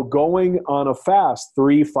 So going on a fast,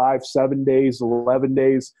 3, 5, 7 days, 11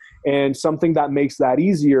 days, and something that makes that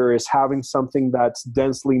easier is having something that's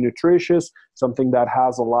densely nutritious, something that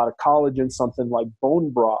has a lot of collagen, something like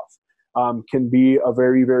bone broth can be a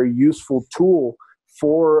very, very useful tool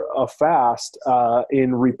for a fast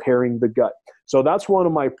in repairing the gut. So that's one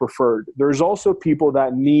of my preferred. There's also people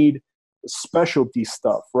that need specialty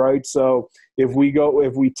stuff, right? So if we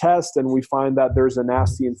test and we find that there's a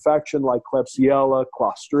nasty infection like Klebsiella,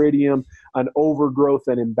 Clostridium, an overgrowth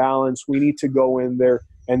and imbalance, we need to go in there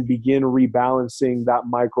and begin rebalancing that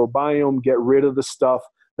microbiome, get rid of the stuff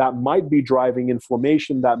that might be driving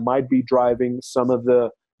inflammation, that might be driving some of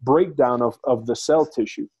the breakdown of the cell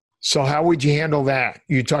tissue. So how would you handle that?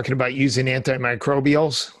 You're talking about using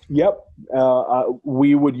antimicrobials? Yep.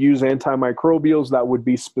 We would use antimicrobials that would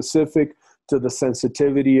be specific to the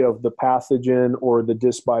sensitivity of the pathogen or the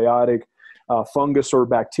dysbiotic fungus or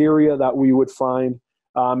bacteria that we would find.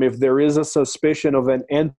 If there is a suspicion of an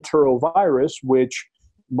enterovirus, which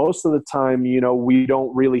most of the time, we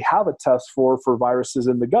don't really have a test for viruses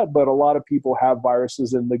in the gut, but a lot of people have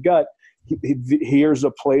viruses in the gut. Here's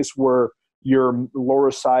a place where your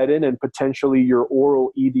lorocidin and potentially your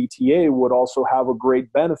oral EDTA would also have a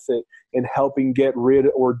great benefit in helping get rid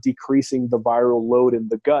or decreasing the viral load in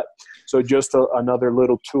the gut. So just another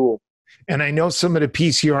little tool. And I know some of the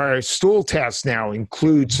PCR stool tests now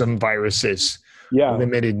include some viruses, a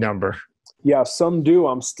limited number. Yeah, some do.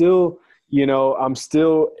 I'm still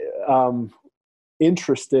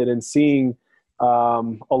interested in seeing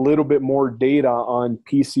a little bit more data on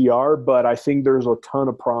PCR, but I think there's a ton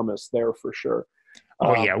of promise there for sure.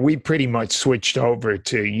 We pretty much switched over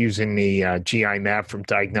to using the GI map from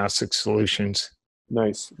Diagnostic Solutions.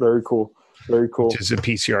 Nice. Very cool. Very cool. Which is a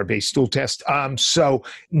PCR-based stool test. So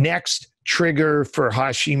next trigger for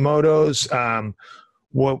Hashimoto's,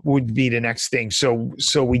 what would be the next thing?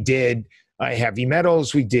 So we did heavy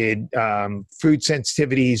metals, we did food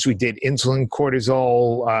sensitivities, we did insulin,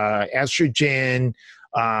 cortisol, estrogen.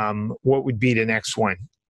 What would be the next one?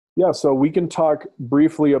 Yeah, so we can talk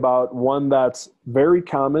briefly about one that's very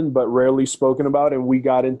common but rarely spoken about, and we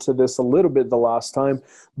got into this a little bit the last time,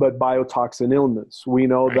 but biotoxin illness. We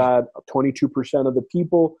know that 22% of the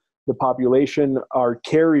people, the population, are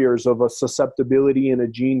carriers of a susceptibility in a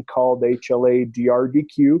gene called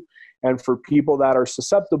HLA-DRDQ, and for people that are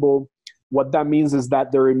susceptible, what that means is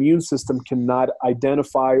that their immune system cannot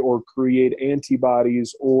identify or create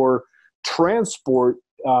antibodies or transport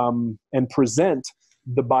and present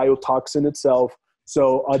the biotoxin itself.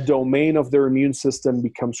 So a domain of their immune system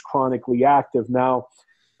becomes chronically active. Now,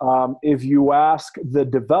 if you ask the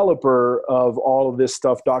developer of all of this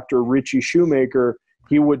stuff, Dr. Richie Shoemaker,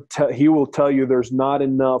 he will tell you there's not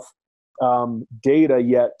enough data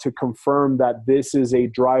yet to confirm that this is a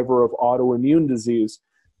driver of autoimmune disease.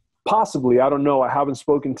 Possibly, I don't know. I haven't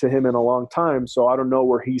spoken to him in a long time, so I don't know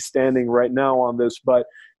where he's standing right now on this. But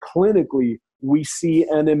clinically, we see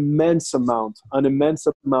an immense amount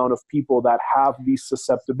of people that have these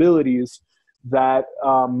susceptibilities that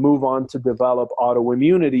move on to develop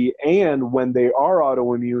autoimmunity. And when they are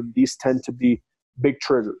autoimmune, these tend to be big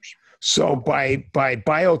triggers. So by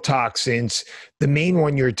biotoxins, the main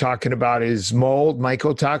one you're talking about is mold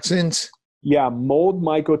mycotoxins? Yeah, mold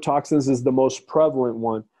mycotoxins is the most prevalent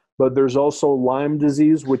one. But there's also Lyme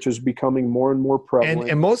disease, which is becoming more and more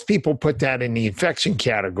prevalent. And most people put that in the infection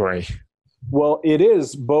category. Well, it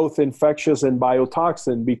is both infectious and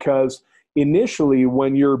biotoxin because initially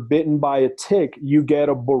when you're bitten by a tick, you get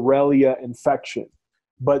a Borrelia infection.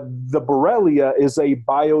 But the Borrelia is a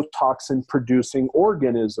biotoxin producing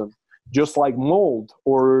organism, just like mold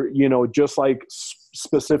or, just like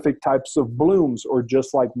specific types of blooms or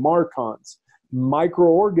just like Marcons.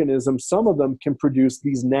 Microorganisms, some of them can produce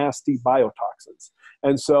these nasty biotoxins.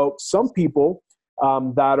 And so some people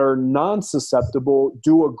that are non-susceptible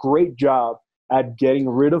do a great job at getting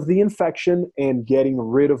rid of the infection and getting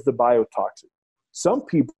rid of the biotoxin. Some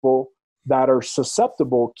people that are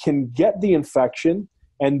susceptible can get the infection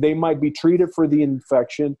and they might be treated for the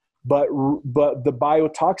infection, but the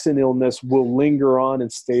biotoxin illness will linger on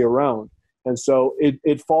and stay around. And so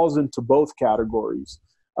it falls into both categories.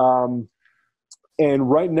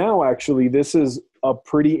 And right now, actually, this is a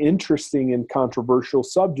pretty interesting and controversial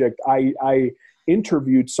subject. I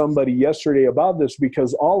interviewed somebody yesterday about this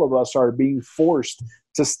because all of us are being forced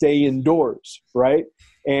to stay indoors, right?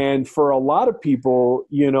 And for a lot of people,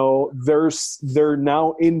 they're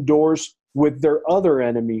now indoors with their other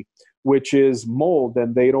enemy, which is mold,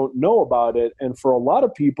 and they don't know about it. And for a lot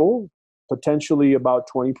of people, potentially about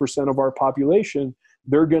 20% of our population,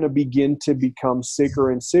 they're going to begin to become sicker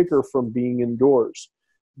and sicker from being indoors.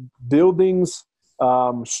 Buildings,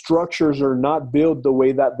 structures are not built the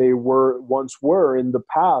way that they once were in the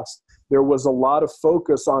past. There was a lot of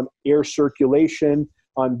focus on air circulation,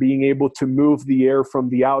 on being able to move the air from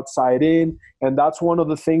the outside in. And that's one of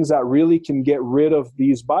the things that really can get rid of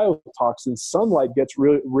these biotoxins. Sunlight gets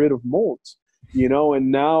rid of molds,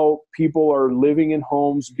 and now people are living in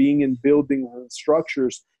homes, being in buildings and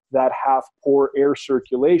structures that have poor air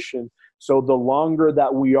circulation. So the longer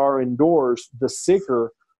that we are indoors, the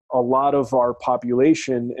sicker a lot of our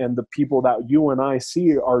population and the people that you and I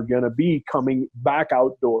see are going to be coming back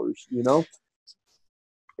outdoors,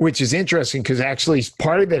 Which is interesting because actually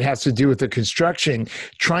part of it has to do with the construction.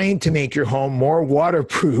 Trying to make your home more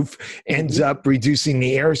waterproof ends up reducing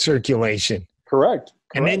the air circulation. Correct.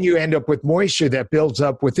 And then you end up with moisture that builds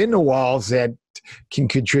up within the walls that can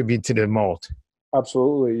contribute to the mold.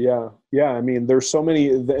 Absolutely. Yeah. I mean, there's so many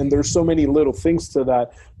little things to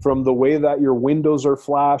that, from the way that your windows are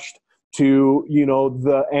flashed to, you know,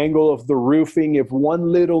 the angle of the roofing. If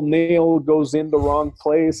one little nail goes in the wrong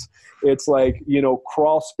place, it's like, you know,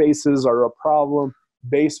 crawl spaces are a problem.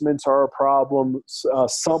 Basements are a problem.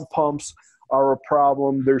 Sump pumps are a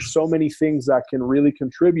problem. There's so many things that can really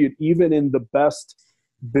contribute, even in the best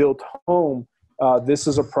built home. This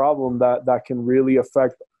is a problem that can really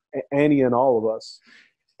affect any and all of us.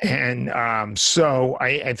 And so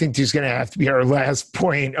I think this is going to have to be our last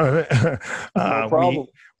point. No problem.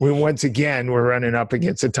 We once again, we're running up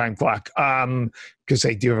against the time clock because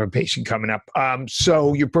I do have a patient coming up.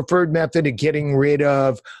 So your preferred method of getting rid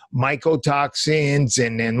of mycotoxins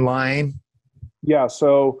and Lyme? Yeah,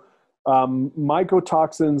 so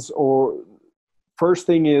mycotoxins, or first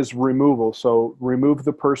thing is removal. So remove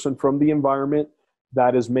the person from the environment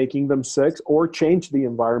that is making them sick, or change the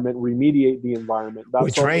environment, remediate the environment.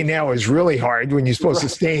 Which right now is really hard when you're supposed to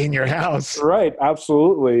stay in your house. Right,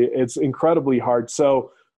 absolutely. It's incredibly hard.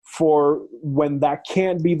 So for when that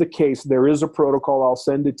can't be the case, there is a protocol. I'll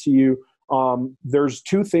send it to you. There's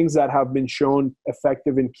two things that have been shown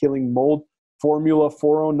effective in killing mold: Formula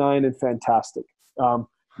 409 and Fantastic.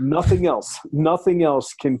 Nothing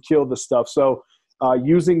else can kill the stuff. So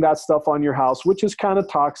using that stuff on your house, which is kind of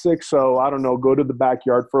toxic. So I don't know, go to the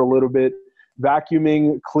backyard for a little bit,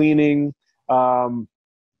 vacuuming, cleaning,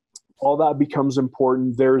 all that becomes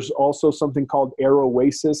important. There's also something called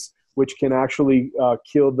Aeroasis, which can actually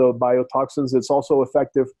kill the biotoxins. It's also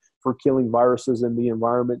effective for killing viruses in the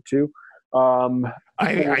environment too.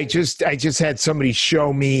 I just had somebody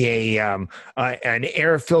show me an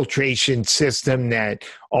air filtration system that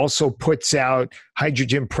also puts out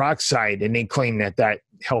hydrogen peroxide, and they claim that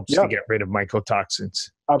helps to get rid of mycotoxins.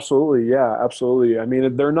 Absolutely, yeah, absolutely. I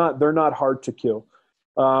mean, they're not hard to kill.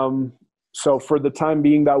 So for the time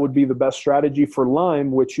being, that would be the best strategy. For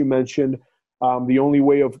Lyme, which you mentioned, the only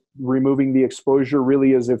way of removing the exposure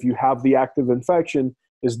really is if you have the active infection,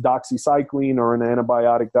 is doxycycline or an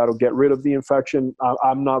antibiotic that'll get rid of the infection.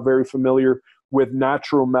 I'm not very familiar with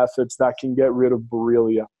natural methods that can get rid of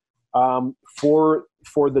Borrelia. For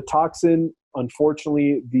the toxin,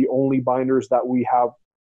 unfortunately, the only binders that we have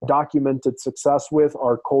documented success with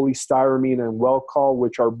are cholestyramine and Welchol,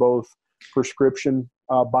 which are both prescription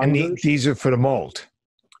binders. And these are for the mold?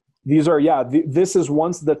 These are, this is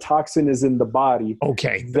once the toxin is in the body.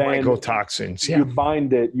 Okay, the mycotoxins, You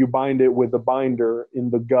bind it with a binder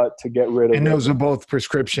in the gut to get rid of it. And those are both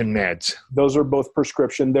prescription meds? Those are both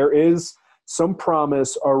prescription. There is some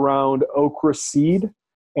promise around okra seed,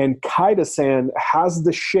 and chitosan has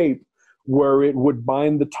the shape where it would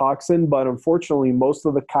bind the toxin, but unfortunately, most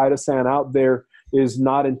of the chitosan out there is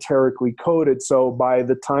not enterically coated. So by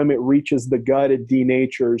the time it reaches the gut, it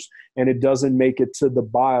denatures and it doesn't make it to the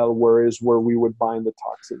bile, whereas where we would bind the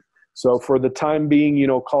toxin. So for the time being,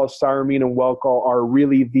 cholestyramine and Welchol are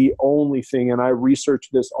really the only thing. And I research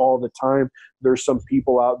this all the time. There's some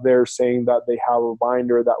people out there saying that they have a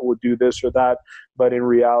binder that will do this or that, but in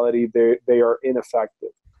reality, they are ineffective.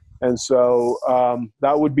 And so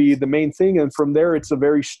that would be the main thing. And from there, it's a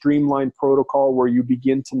very streamlined protocol where you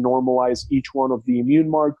begin to normalize each one of the immune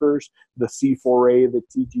markers, the C4A, the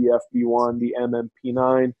TGFB1, the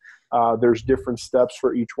MMP9. There's different steps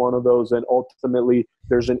for each one of those. And ultimately,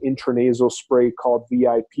 there's an intranasal spray called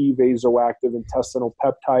VIP, vasoactive intestinal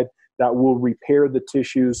peptide, that will repair the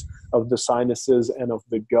tissues of the sinuses and of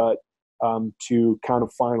the gut. To kind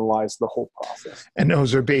of finalize the whole process. And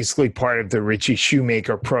those are basically part of the Richie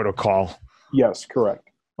Shoemaker protocol. Yes,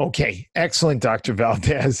 correct. Okay, excellent, Dr.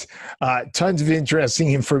 Valdes. Tons of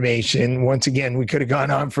interesting information. Once again, we could have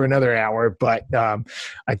gone on for another hour, but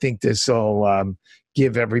I think this will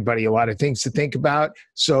give everybody a lot of things to think about.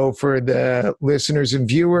 So for the listeners and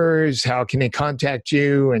viewers, how can they contact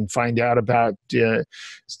you and find out about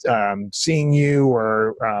seeing you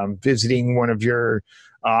or visiting one of your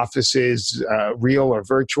offices, real or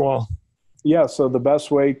virtual? Yeah, so the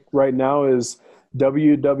best way right now is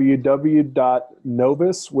www.novis,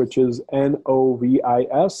 which is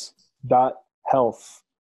NOVIS.health.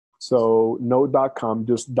 So no.com,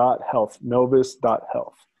 just .health,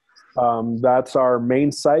 novis.health. That's our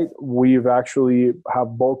main site. We've actually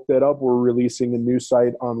have bulked it up. We're releasing a new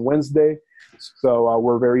site on Wednesday. So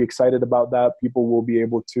we're very excited about that. People will be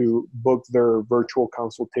able to book their virtual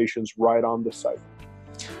consultations right on the site.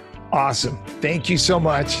 Awesome. Thank you so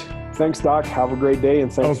much. Thanks, Doc. Have a great day,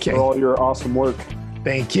 and thanks for all your awesome work.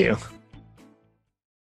 Thank you.